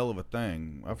playoffs. is a hell of a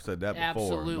thing. I've said that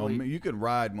before. Absolutely. You could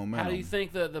ride momentum. How do you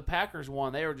think the Packers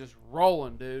won? They were just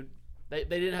rolling, dude. They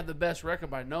didn't have the best record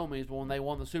by no means, but when they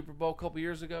won the Super Bowl a couple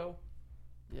years ago,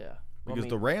 yeah. Because I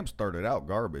the mean- Rams started out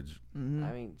garbage. Mhm.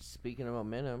 I mean, speaking of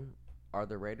momentum, are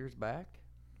the Raiders back?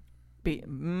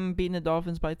 Beating the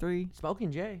Dolphins by 3.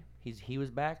 Smoking Jay, he was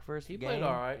back first He game. played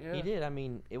all right, yeah. He did. I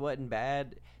mean, it wasn't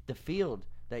bad. The field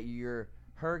that your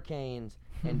Hurricanes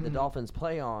and the Dolphins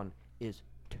play on is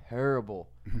terrible.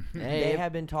 Hey, They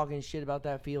have been talking shit about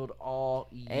that field all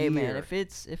year. Hey man, if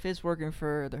it's working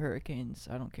for the Hurricanes,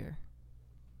 I don't care.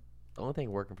 the only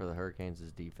thing working for the Hurricanes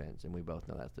is defense, and we both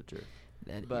know that's the truth.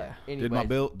 That, But yeah.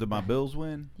 anyways, Did my Bills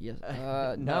win? Yes.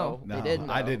 No. They didn't.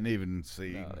 I didn't even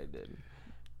see. no, they didn't.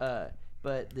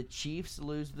 But the Chiefs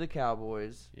lose to the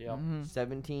Cowboys, Yep. Mhm.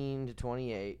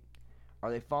 17-28.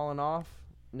 Are they falling off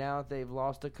now that they've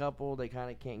lost a couple? They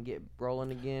kind of can't get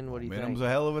rolling again. What do you Momentum's think?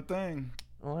 a hell of a thing.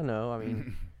 Well, I know. I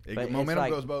mean, but it's Momentum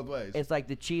like- goes both ways. it's like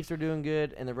the Chiefs are doing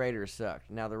good and the Raiders suck.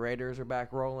 Now the Raiders are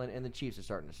back rolling and the Chiefs are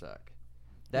starting to suck.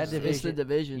 That It's division, the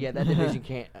division. yeah, that division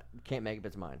can't make up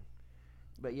its mind.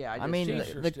 But yeah, I mean,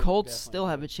 Chiefs the, are the still Colts definitely still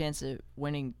have good. a chance at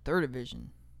winning third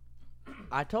division.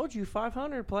 I told you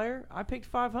 500 player. I picked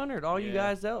 500. All you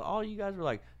Yeah. guys were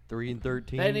like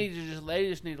 3-13. They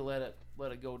just need to let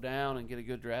it go down and get a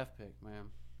good draft pick, man.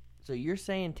 So you're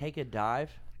saying take a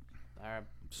dive? All right.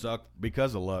 Suck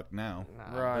because of luck now.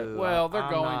 Nah, Right. boo, Well, they're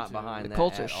I'm going not to. behind The that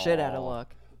Colts are at shit out of all.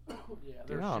 luck. Yeah, Dude,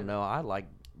 they're I don't shit. know. I like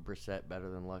Brissett better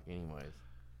than Luck, anyways.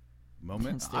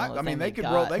 It's the I only mean, thing they they could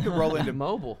got. roll. They could roll into.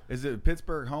 Mobile. Is it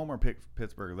Pittsburgh home or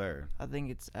Pittsburgh there? I think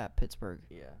it's at Pittsburgh.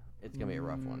 Yeah, it's gonna be a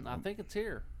rough one. I think it's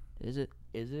here. Is it?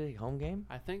 Is it a home game?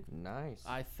 I think Nice.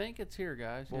 it's here,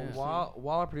 guys. Well, yeah. while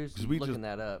our producer's 'Cause we looking just-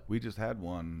 that up, We just had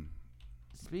one.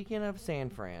 speaking of San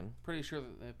Fran, Pretty sure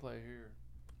that they play here.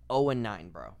 0-9,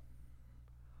 bro.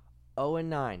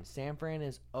 0-9. San Fran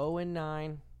is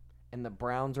 0-9, and the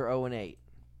Browns are 0-8.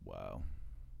 Wow.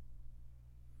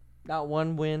 Not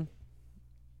one win.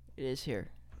 It is here.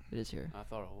 It is here. I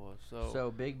thought it was.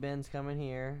 So Big Ben's coming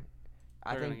here.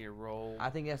 I they're think gonna get rolled. I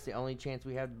think that's the only chance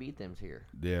we have to beat them's here.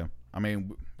 Yeah. I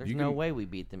mean, There's you no can- way we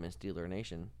beat them in Steeler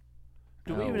Nation.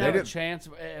 Do No. we even They have a did- chance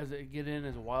as a get in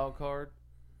as a wild card?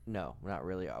 No, not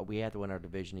really. We have to win our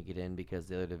division to get in because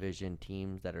the other division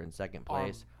teams that are in second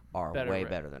place are way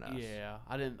better than us. Yeah,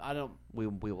 I don't. We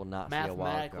will not see a wild card.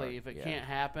 Mathematically, if it Yeah. can't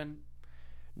happen,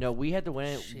 No, we have to win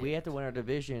it. We Shit. have to win our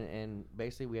division, and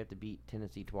basically we have to beat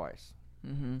Tennessee twice.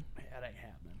 Mm-hmm. that ain't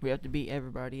happening. We have to beat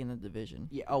everybody in the division.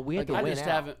 Yeah. Oh, we have to I win just out.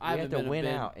 haven't. I we haven't have to been win a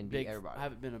big, out and big, beat everybody. I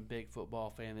haven't been a big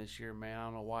football fan this year, man. I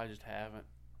don't know why. I just haven't.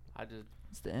 I just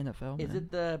It's the NFL. Is man.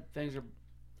 it the? things are.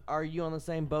 Are you on the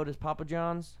same boat as Papa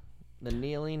John's? The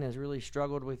kneeling has really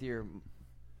struggled with your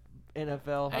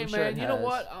NFL. Hey I'm sure man, it you know has.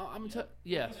 what? I'm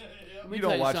yes. Let me You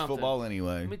tell don't watch something. football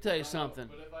anyway. Let me tell you something.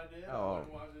 But if I did, Oh. I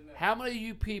wouldn't watch it now. How many of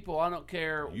you people? I don't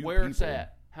care You where it's people.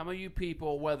 at. How many of you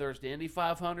people, whether it's the Indy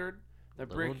 500, the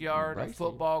Little Brickyard, a Bracey.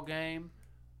 football game,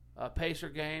 a Pacer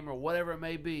game, or whatever it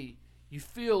may be, you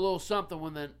feel a little something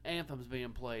when the anthem's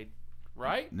being played,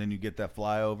 right, And then you get that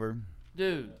flyover.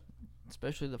 dude?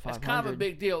 Especially the That's 500. kind of a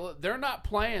big deal. Look, they're not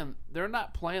playing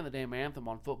the damn anthem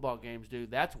on football games,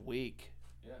 dude. That's weak.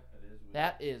 Yeah, it is. Weird.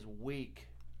 That is weak.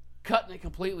 Cutting it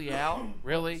completely out,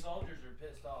 really? Soldiers are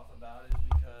pissed off about it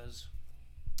because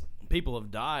people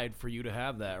have died for you to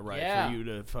have that right, Yeah. for you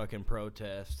to fucking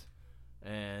protest,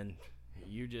 and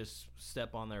you just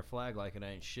step on their flag like it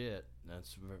ain't shit.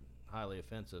 That's highly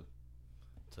offensive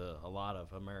to a lot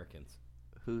of Americans.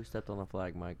 Who stepped on the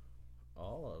flag, Mike?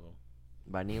 All of them.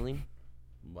 By kneeling?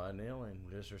 By kneeling,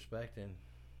 disrespecting.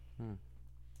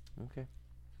 Okay.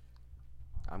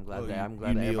 I'm glad Well, that you- I'm you glad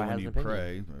that kneel everybody when has an you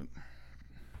opinion. pray.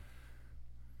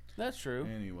 That's true.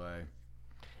 But anyway,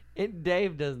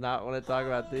 Dave does not want to talk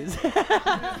about this.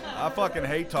 I fucking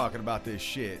hate talking about this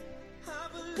shit.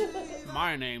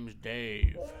 My name's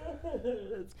Dave.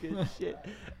 That's good shit.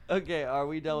 Okay, are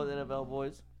we done with NFL,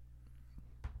 boys?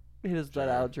 Hit us that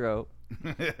outro.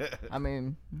 I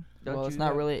mean, Don't well, it's you not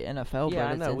have- really NFL, Yeah, but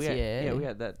I it's know. NCAA. We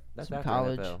had that. That's Some after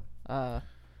college. NFL.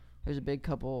 There's a big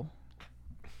couple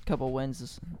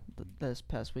wins this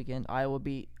past weekend. Iowa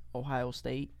beat Ohio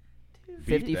State Beat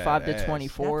 55 that to ass.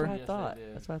 24. That's what I Yes, thought. they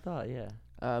did. That's what I thought.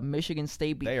 Yeah. Michigan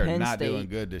State beat They are Penn not State. doing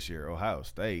good this year. Ohio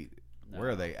State. Where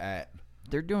are they at?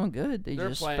 They're doing good. They're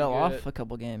just playing fell good. off a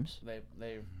couple games. They're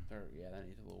that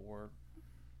needs a little word.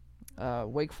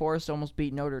 Wake Forest almost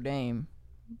beat Notre Dame,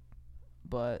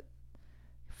 but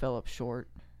fell up short.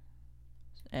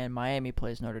 And Miami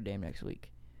plays Notre Dame next week.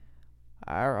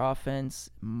 Our offense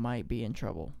might be in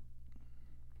trouble.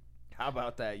 How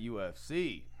about that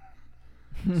UFC?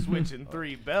 Switching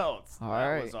 3 belts. All that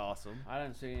right. was awesome. I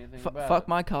didn't see anything about Fuck it.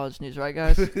 my college news, right,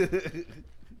 guys?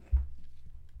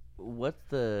 What's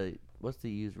the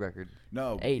U's record?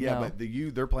 No, 8-0. yeah, but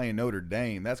they're playing Notre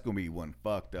Dame. That's gonna be one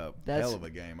fucked up That's- hell of a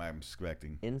game. I'm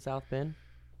expecting. In South Bend?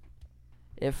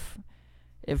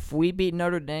 if we beat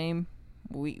Notre Dame,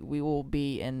 we will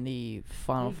be in the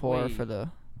Final Who's Four we? for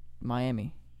the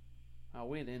Miami. Oh,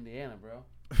 we in Indiana, bro.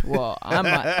 Well,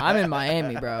 I'm in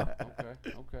Miami, bro.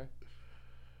 Okay.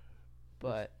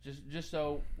 But Just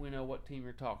so we know what team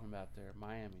you're talking about there,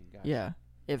 Miami. Gotcha. yeah,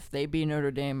 if they beat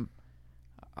Notre Dame,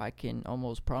 I can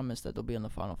almost promise that they'll be in the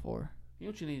Final Four. You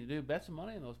know what you need to do? Bet some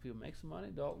money on those people. Make some money,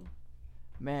 Dalton.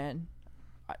 Man,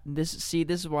 this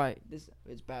is why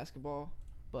it's basketball,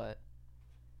 but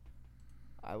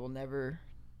I will never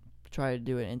try to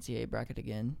do an NCAA bracket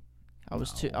again. I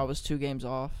was 2 games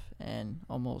off and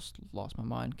almost lost my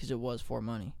mind because it was for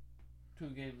money 2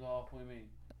 games off. What do you mean?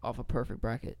 off a perfect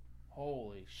bracket.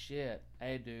 Holy shit.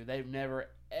 Hey, dude, they've never,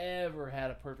 ever had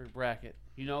a perfect bracket.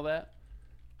 You know that?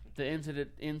 The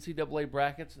NCAA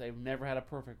brackets, they've never had a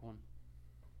perfect one.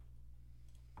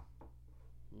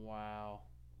 Wow.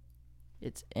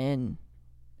 It's in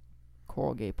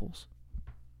Coral Gables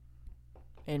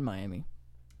in Miami.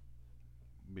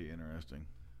 Be interesting.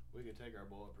 We could take our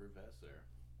bulletproof vests there.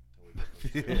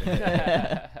 And we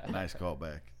could Nice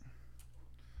callback.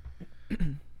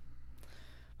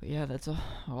 But yeah, that's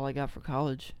all I got for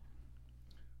college.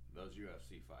 Those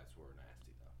UFC fights were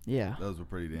nasty, though. Yeah. Those were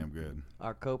pretty damn good.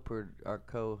 Our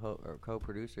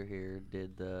co-producer here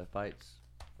did the fights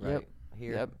right Yep.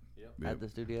 here Yep. Yep. at the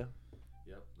studio.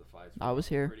 Yep. The fights I was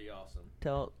here. pretty awesome.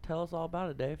 Tell us all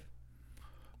about it, Dave.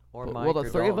 Or Well, Mike. the or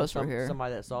 3 of Dalton, us were here.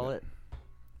 Somebody that saw it.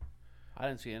 I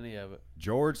didn't see any of it.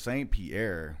 George St.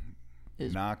 Pierre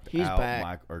He's out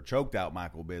back. choked out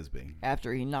Michael Bisping.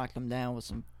 After he knocked him down with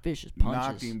some vicious punches.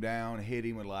 Knocked him down, hit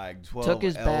him with like 12 took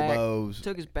his elbows.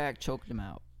 Took his back, choked him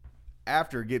out.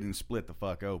 After getting split the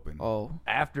fuck open. Oh.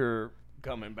 After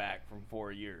coming back from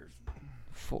 4 years.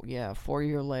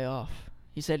 4-year layoff.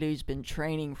 He said he's been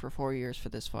training for 4 years for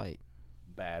this fight.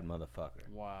 Bad motherfucker.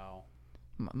 Wow.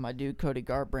 My dude Cody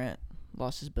Garbrandt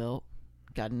lost his belt.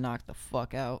 Got knocked the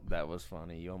fuck out. That was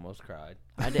funny. You almost cried.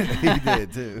 I did. He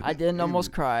did too. I didn't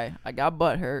almost cry. I got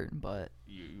butt hurt, but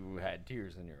You had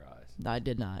tears in your eyes. I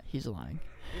did not. He's lying.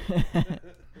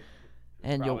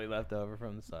 And Probably left over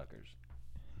from the suckers.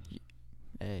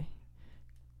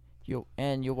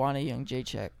 Joanna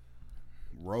Jędrzejczyk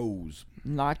Rose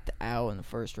knocked out in the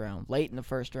first round. Late in the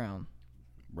first round.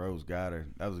 Rose got her.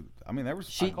 That was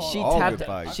She all tapped good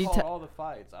fights. She I called all the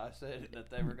fights. I said that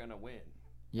they were gonna win.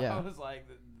 Yeah. I was like,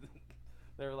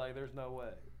 they were like, "There's no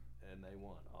way," and they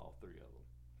won all 3 of them.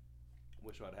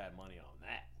 Wish I'd had money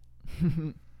on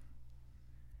that.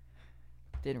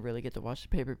 Didn't really get to watch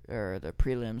the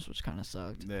prelims, which kind of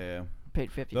sucked. Yeah.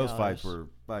 Paid $50. Those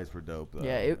fights were dope though.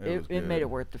 Yeah, it was made good. it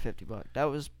worth the $50. That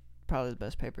was probably the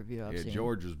best pay-per-view I've Yeah, seen.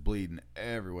 George was bleeding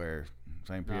everywhere.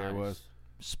 St. Pierre Nice. was.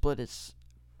 Split his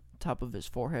top of his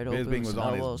forehead open. Bisping with was some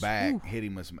on elbows. his back, Whew. hit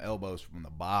him with some elbows from the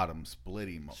bottom, split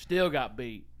him. Still got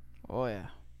beat. Oh yeah.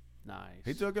 Nice.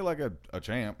 He took it like a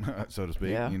champ, so to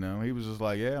speak. Yeah. You know, he was just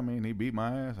like, yeah, I mean, he beat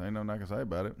my ass. Ain't nothing I can say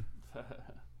about it.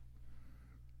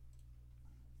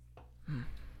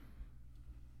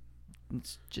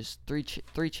 It's just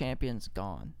three champions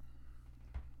gone.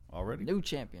 Already? New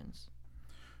champions.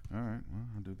 All right. Well,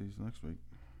 I'll do these next week.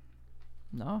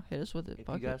 No, hit us with it. If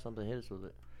Fuck you got it. something, hit us with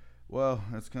it. Well,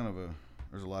 that's kind of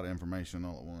there's a lot of information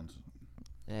all at once.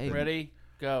 Hey, Ready?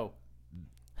 Go.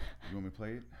 You want me to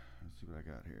play it? Let's see what I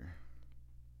got here.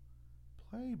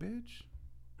 Play, bitch.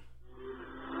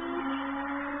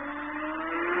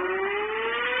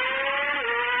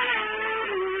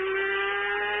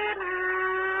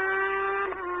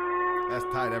 That's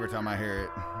tight every time I hear it.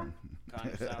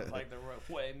 Kind of sounds like the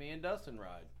way me and Dustin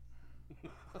ride.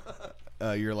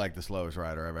 You're like the slowest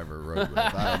rider I've ever rode with.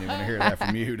 I don't even want to hear that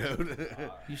from you, dude.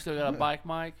 You still got a bike,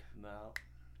 Mike? No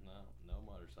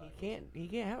motorcycle. He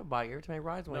can't have a bike every time he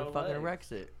rides one. No He fucking legs.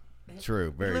 wrecks it.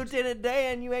 True. Very. Lieutenant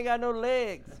Dan, you ain't got no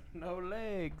legs. No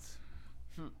legs.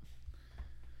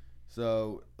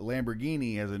 So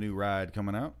Lamborghini has a new ride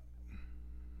coming out.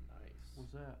 Nice.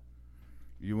 What's that?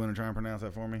 You want to try and pronounce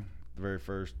that for me? The very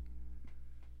first.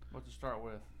 What to start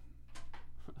with?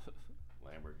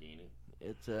 Lamborghini.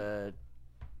 It's a.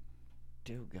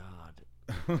 Dear God.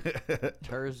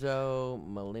 Terzo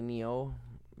Millennial.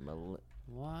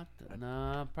 What?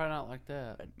 Nah, probably not like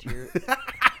that. A tier.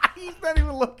 He's not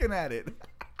even looking at it.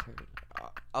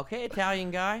 Okay,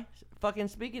 Italian guy. Fucking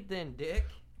speak it then, dick.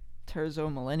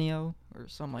 Terzo Millenio or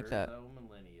something like that. Terzo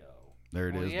Millennium. There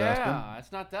it Well, is, yeah, Dustin.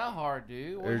 it's not that hard,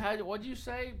 dude. There's- What'd you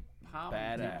say?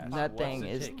 Badass. That What's thing the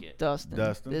is ticket? Dustin.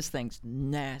 Dustin? This thing's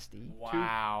nasty.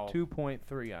 Wow.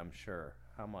 2.3, I'm sure.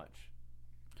 How much?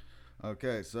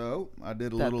 Okay, so I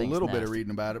did a That little thing's bit of nasty.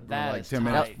 reading about it for That like is 10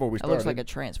 minutes tight. before we That started. looks like a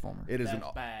transformer. It is That's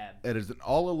an bad. it is an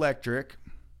all electric.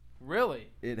 Really?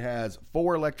 It has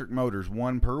 4 electric motors,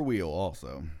 1 per wheel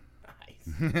also.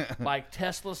 Nice. Like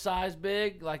Tesla size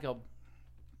big? Like a.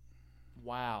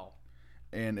 Wow.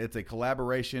 And it's a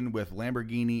collaboration with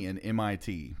Lamborghini and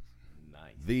MIT.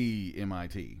 Nice. The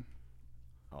MIT.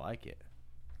 I like it.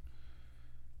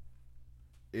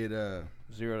 It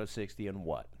 0 to 60 and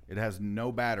what? it has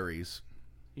no batteries.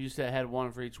 You said it had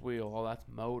one for each wheel. Oh, that's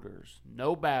motors.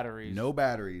 No batteries. No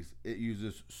batteries. It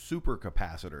uses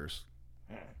supercapacitors.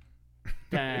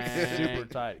 Dang. Super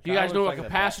tight. Do you guys Kinda know looks what like a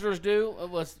bat- capacitors do?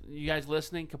 You guys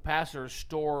listening? Capacitors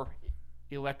store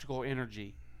electrical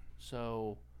energy.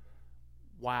 So,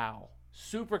 wow.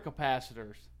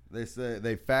 Supercapacitors. They say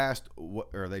they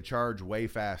they charge way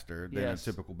faster than Yes.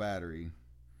 a typical battery.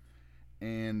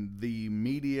 And the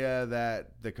media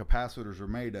that the capacitors are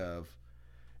made of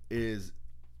is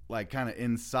like kind of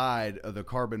inside of the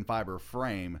carbon fiber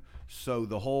frame, so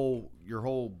your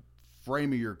whole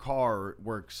frame of your car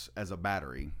works as a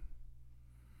battery.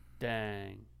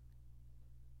 Dang.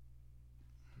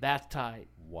 That's tight.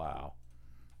 Wow.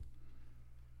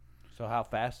 So how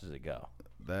fast does it go?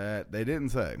 That they didn't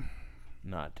say.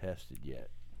 Not tested yet.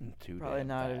 Too Probably damn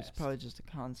not. Fast. It was probably just a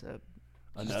concept.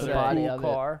 Another the body cool of it.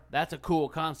 car. That's a cool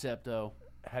concept, though.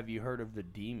 Have you heard of the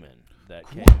Demon that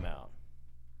came out?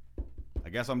 I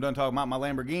guess I'm done talking about my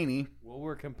Lamborghini. Well,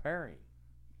 we're comparing.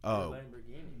 Oh Your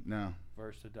Lamborghini no,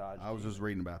 versus the Dodge. I was Demon. just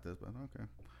reading about this, but okay.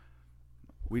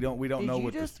 We don't Did know you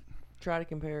what just try to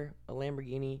compare a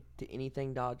Lamborghini to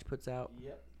anything Dodge puts out?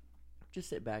 Yep. just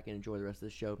sit back and enjoy the rest of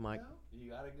the show, Mike.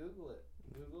 You gotta Google it.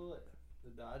 Google it. The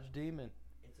Dodge Demon.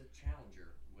 It's a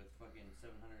Challenger with fucking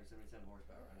 777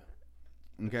 horsepower right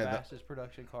now. Okay. Fastest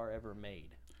production car ever made.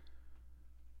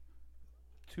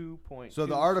 2.2 So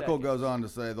the article seconds. goes on to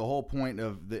say the whole point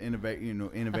of the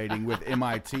innovating with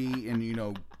MIT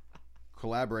and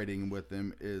collaborating with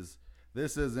them is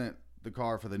this isn't the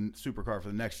car for the supercar for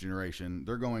the next generation.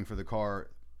 They're going for the car,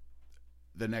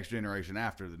 the next generation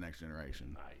after the next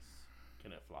generation. Nice.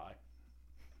 Can it fly?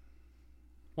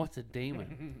 What's a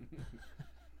demon?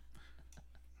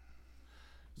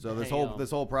 So Damn.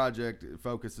 this whole project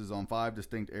focuses on 5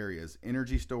 distinct areas: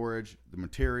 energy storage, the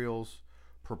materials,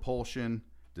 propulsion,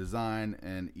 design,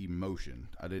 and emotion.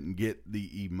 I didn't get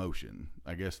the emotion.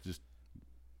 I guess just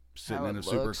sitting How in a it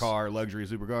looks. supercar, luxury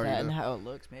supercar. That you and know? how it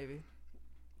looks, maybe.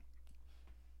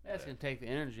 That's gonna take the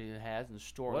energy it has and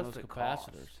store What's those the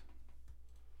capacitors. cost?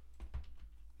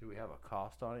 Do we have a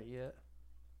cost on it yet?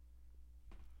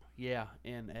 Yeah,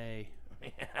 NA.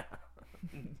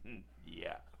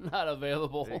 Yeah. Not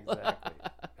available. Exactly.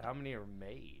 How many are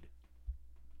made?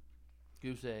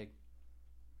 Goose egg.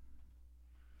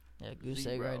 Yeah, goose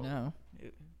egg right Zero. now.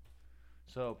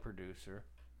 So, producer,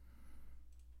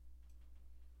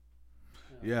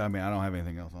 Yeah, I mean, I don't have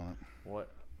anything else on it.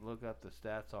 what? Look up the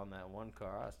stats on that one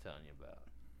car I was telling you about.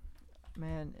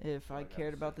 Man, if I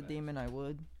cared about the demon, I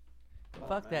would.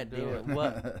 Fuck that do demon.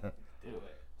 What? Do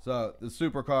it. So the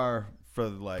supercar for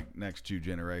the next 2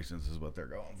 generations is what they're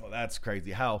going for. That's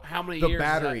crazy. How How many the years is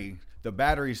battery, the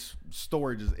battery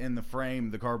storage is in the frame,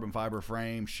 the carbon fiber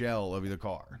frame shell of the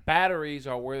car. Batteries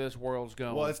are where this world's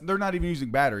going. Well, they're not even using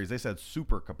batteries. They said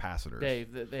super capacitors.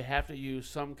 Dave, they have to use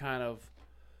some kind of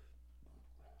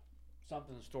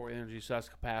something to store energy, so that's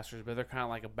capacitors, but they're kind of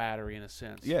like a battery in a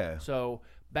sense. Yeah. So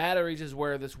batteries is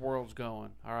where this world's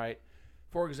going. All right.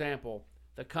 For example,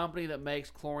 the company that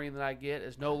makes chlorine that I get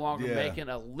is no longer Yeah. making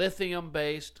a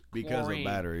lithium-based Because of chlorine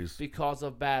batteries. Because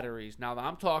of batteries. Now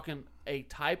I'm talking a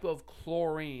type of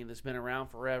chlorine that's been around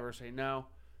forever. Say no,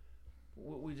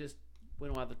 we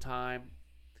don't have the time,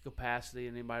 the capacity,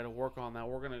 and anybody to work on that.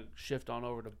 We're gonna shift on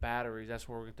over to batteries. That's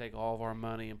where we're gonna take all of our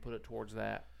money and put it towards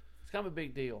that. It's kind of a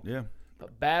big deal. Yeah.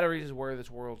 But batteries is where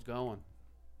this world's going.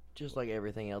 Just like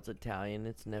everything else Italian,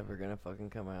 it's never gonna fucking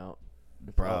come out.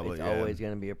 Probably, It's yeah. always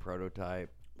gonna be a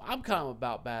prototype. I'm kind of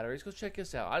about batteries. Go check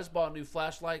this out. I just bought a new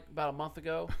flashlight about a month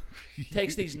ago.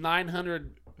 Takes these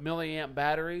 900 milliamp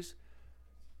batteries.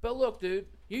 But look, dude,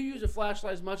 you use a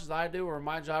flashlight as much as I do, or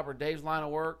my job, or Dave's line of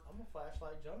work. I'm a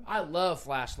flashlight junkie. I love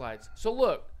flashlights. So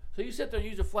look, so you sit there and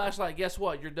use a flashlight. Guess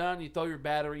what? You're done. You throw your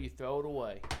battery. You throw it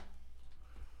away.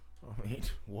 I mean,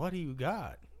 what do you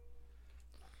got?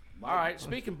 All right.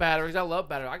 Speaking batteries, I love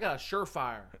batteries. I got a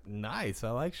Surefire. Nice.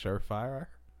 I like Surefire.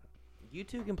 You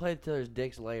two can play till there's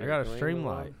dicks later. I got Can a we move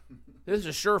on? Streamlight. This is a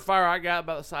Surefire I got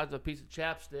about the size of a piece of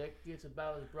chapstick. It's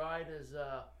about as bright as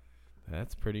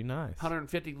That's pretty nice.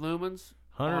 150 lumens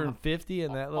 150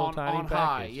 in that little on tiny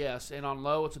high. package. Yes, and on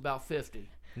low it's about 50.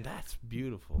 That's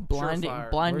beautiful.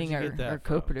 Surefire. Blinding Where'd you our, get that our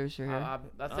from? co-producer here.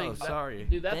 That Oh, thing, sorry.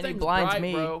 dude, that Then he thing's blinds bright,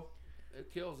 me. bro.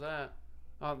 It kills that.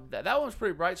 That one's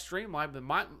pretty bright, Streamlight, but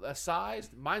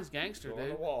mine's gangster, Go on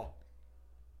dude. the wall.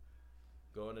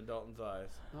 Go into Dalton's eyes.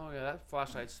 Oh yeah, that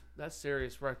flashlight's that's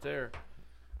serious right there.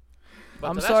 But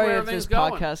I'm that's sorry where if this everything's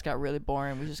going. podcast got really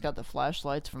boring. We just got the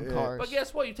flashlights from cars. But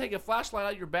guess what? You take a flashlight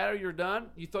out of your battery, you're done.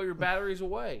 You throw your batteries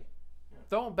away.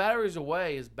 Throwing batteries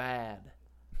away is bad.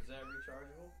 Is that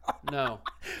rechargeable? No.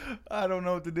 I don't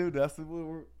know what to do,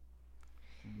 Dustin.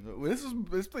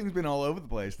 This thing's been all over the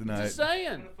place tonight. Just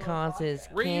saying. Causes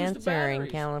Reuse the cancer in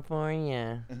batteries.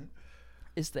 California.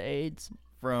 It's the AIDS.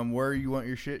 From where you want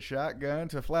your shit shotgun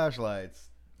to flashlights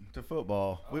to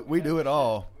football. We do it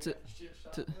all.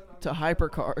 To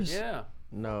hypercars. Yeah.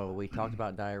 No, we talked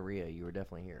about diarrhea. You were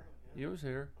definitely here. You was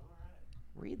here.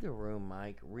 Read the room,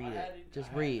 Mike. Read it.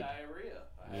 Just read.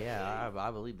 Yeah,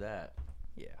 I believe that.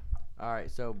 Yeah. All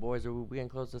right, so boys, are we gonna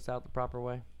close this out the proper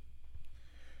way?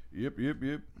 Yep.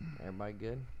 Everybody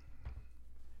good?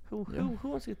 Who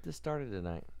wants to get this started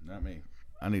tonight? Not me.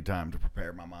 I need time to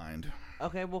prepare my mind.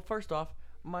 Okay, well, first off,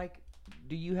 Mike,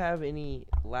 do you have any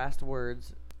last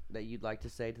words that you'd like to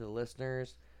say to the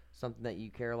listeners? Something that you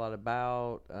care a lot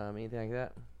about? Anything like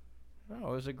that?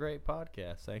 Oh, it was a great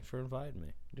podcast. Thanks for inviting me.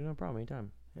 Do no problem.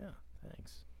 Anytime. Yeah,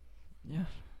 thanks. Yeah.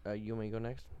 You want me to go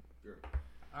next? Sure.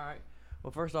 All right.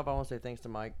 Well, first off, I want to say thanks to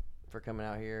Mike for coming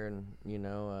out here and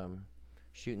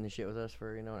shooting the shit with us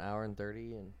for an hour and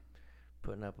 30 and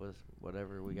putting up with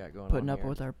whatever we got going on. Putting up here.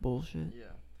 with our bullshit. Yeah.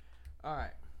 All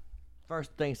right.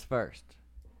 First things first.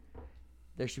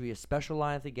 There should be a special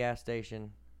line at the gas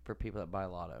station for people that buy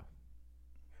lotto.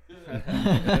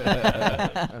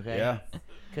 Okay. Yeah.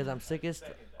 Because I'm sickest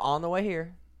on the way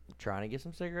here, trying to get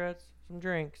some cigarettes, some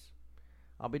drinks.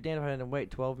 I'll be damned if I had to wait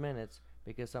 12 minutes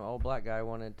because some old black guy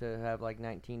wanted to have like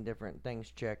 19 different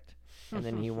things checked, and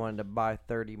then he wanted to buy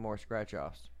 30 more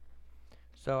scratch-offs.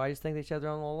 So I just think they should have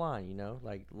their own little line, you know?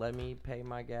 Like, let me pay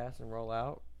my gas and roll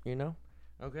out, you know?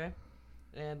 Okay?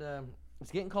 And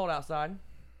it's getting cold outside,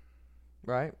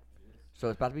 right? So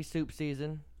it's about to be soup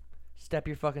season. Step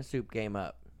your fucking soup game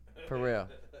up. For real.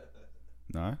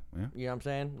 No, yeah. You know what I'm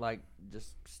saying? Like,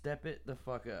 just step it the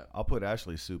fuck up. I'll put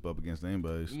Ashley's soup up against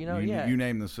anybody's. You know, yeah. You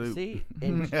name the soup. See?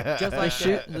 And just The like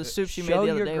soup, that, the soup she made show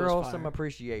the other your day girl was fire. some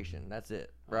appreciation. That's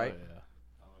it, right? I'm gonna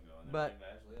go in there But- and give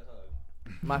Ashley a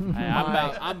hug. My, Hey,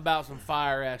 my, I'm about some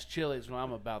fire ass chilies when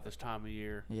I'm about this time of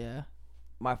year. Yeah.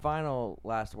 my final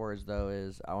last words, though,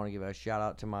 is I want to give a shout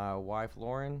out to my wife,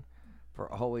 Lauren,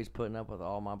 for always putting up with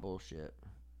all my bullshit.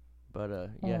 But,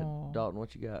 yeah, Aw. Dalton,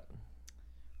 what you got?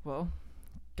 Well,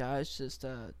 guys, just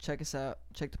check us out.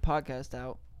 Check the podcast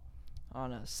out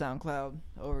on SoundCloud,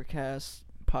 Overcast,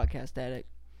 Podcast Addict,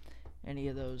 any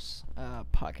of those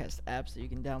podcast apps that you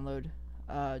can download.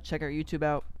 Check our YouTube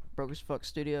out, Broke as Fuck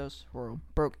Studios, or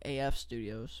Broke AF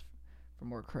Studios, for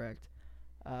more correct.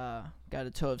 Got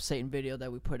a Toe of Satan video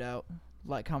that we put out.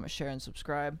 Like, comment, share, and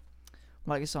subscribe.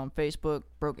 Like us on Facebook,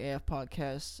 Broke AF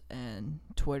Podcast, and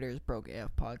Twitter is Broke AF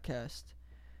Podcast.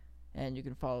 And you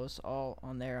can follow us all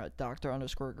on there at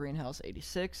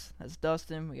Dr_Greenhouse86. That's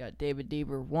Dustin. We got David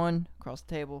Deaver1 across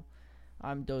the table.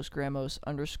 I'm Dos Gramos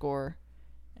 _.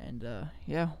 And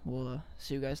yeah, we'll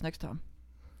see you guys next time.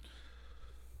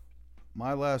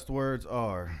 My last words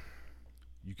are,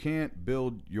 you can't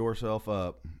build yourself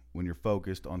up when you're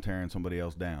focused on tearing somebody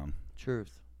else down.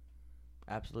 Truth.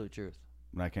 Absolute truth.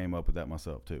 And I came up with that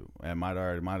myself too. I might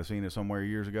have seen it somewhere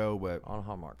years ago, but On a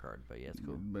Hallmark card, but yeah, it's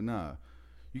cool. But nah,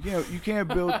 you can't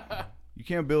build you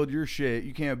can't build your shit.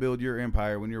 You can't build your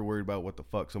empire when you're worried about what the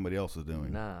fuck somebody else is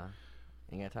doing. Nah.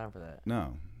 Ain't got time for that.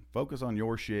 No, focus on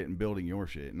your shit and building your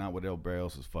shit, not what everybody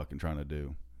else is fucking trying to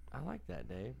do. I like that,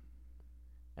 Dave.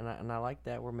 And I like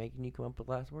that we're making you come up with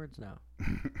last words now.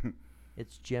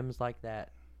 It's gems like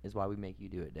that is why we make you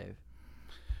do it, Dave.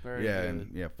 Very Yeah, good.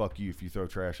 and yeah, fuck you if you throw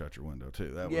trash out your window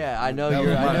too. That was, Yeah, I know that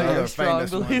you're. was my I know you're other a strong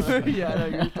famous one. believer. Yeah, I know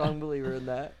you're a strong believer in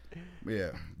that.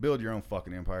 Yeah, build your own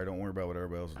fucking empire. Don't worry about what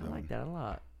everybody else is I doing. like that a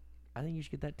lot. I think you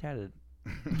should get that tatted.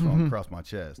 It's all across my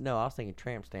chest, No, I was thinking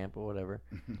tramp stamp or whatever.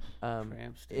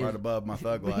 Tramp stamp. is- right above my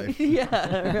thug life.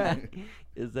 Yeah, right.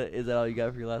 Is that all you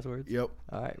got for your last words? Yep.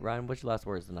 All right, Ryan, what's your last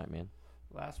words tonight, man?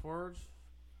 Last words?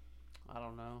 I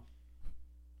don't know.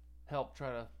 Help try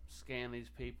to scan these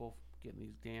people getting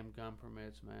these damn gun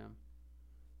permits, man.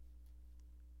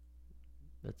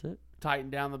 That's it? Tighten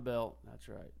down the belt. That's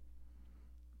right.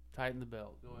 Tighten the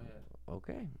belt. Go ahead.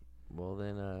 Okay. Well,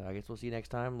 then I guess we'll see you next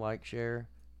time. Like, share,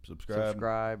 Subscribe.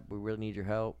 subscribe. We really need your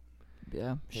help.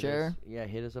 Yeah, Hit share. us- yeah,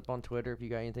 hit us up on Twitter if you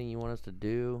got anything you want us to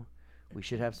do. We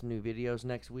should have some new videos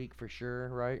next week for sure,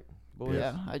 right, boys?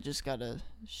 Yeah, I just got a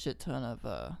shit ton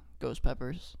of ghost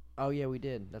peppers. Oh, yeah, we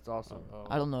did. That's awesome.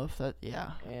 I don't know if that,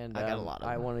 yeah. And I got a lot of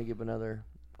I them. want to give another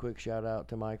quick shout out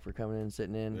to Mike for coming in,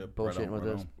 sitting in, Yep, right bullshitting on, with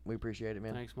right us. on. We appreciate it,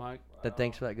 man. Thanks, Mike.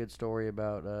 Thanks for that good story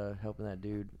about helping that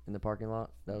dude in the parking lot.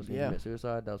 That was going to Yeah. commit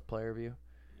suicide. That was player view.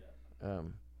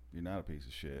 You're not a piece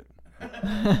of shit.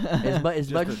 As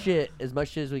much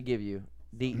shit as we give you,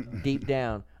 deep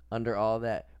down under all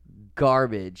that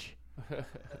garbage,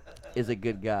 is a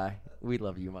good guy. We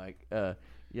love you, Mike.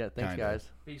 Yeah, thanks, Kinda. guys.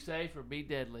 Be safe or be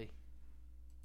deadly.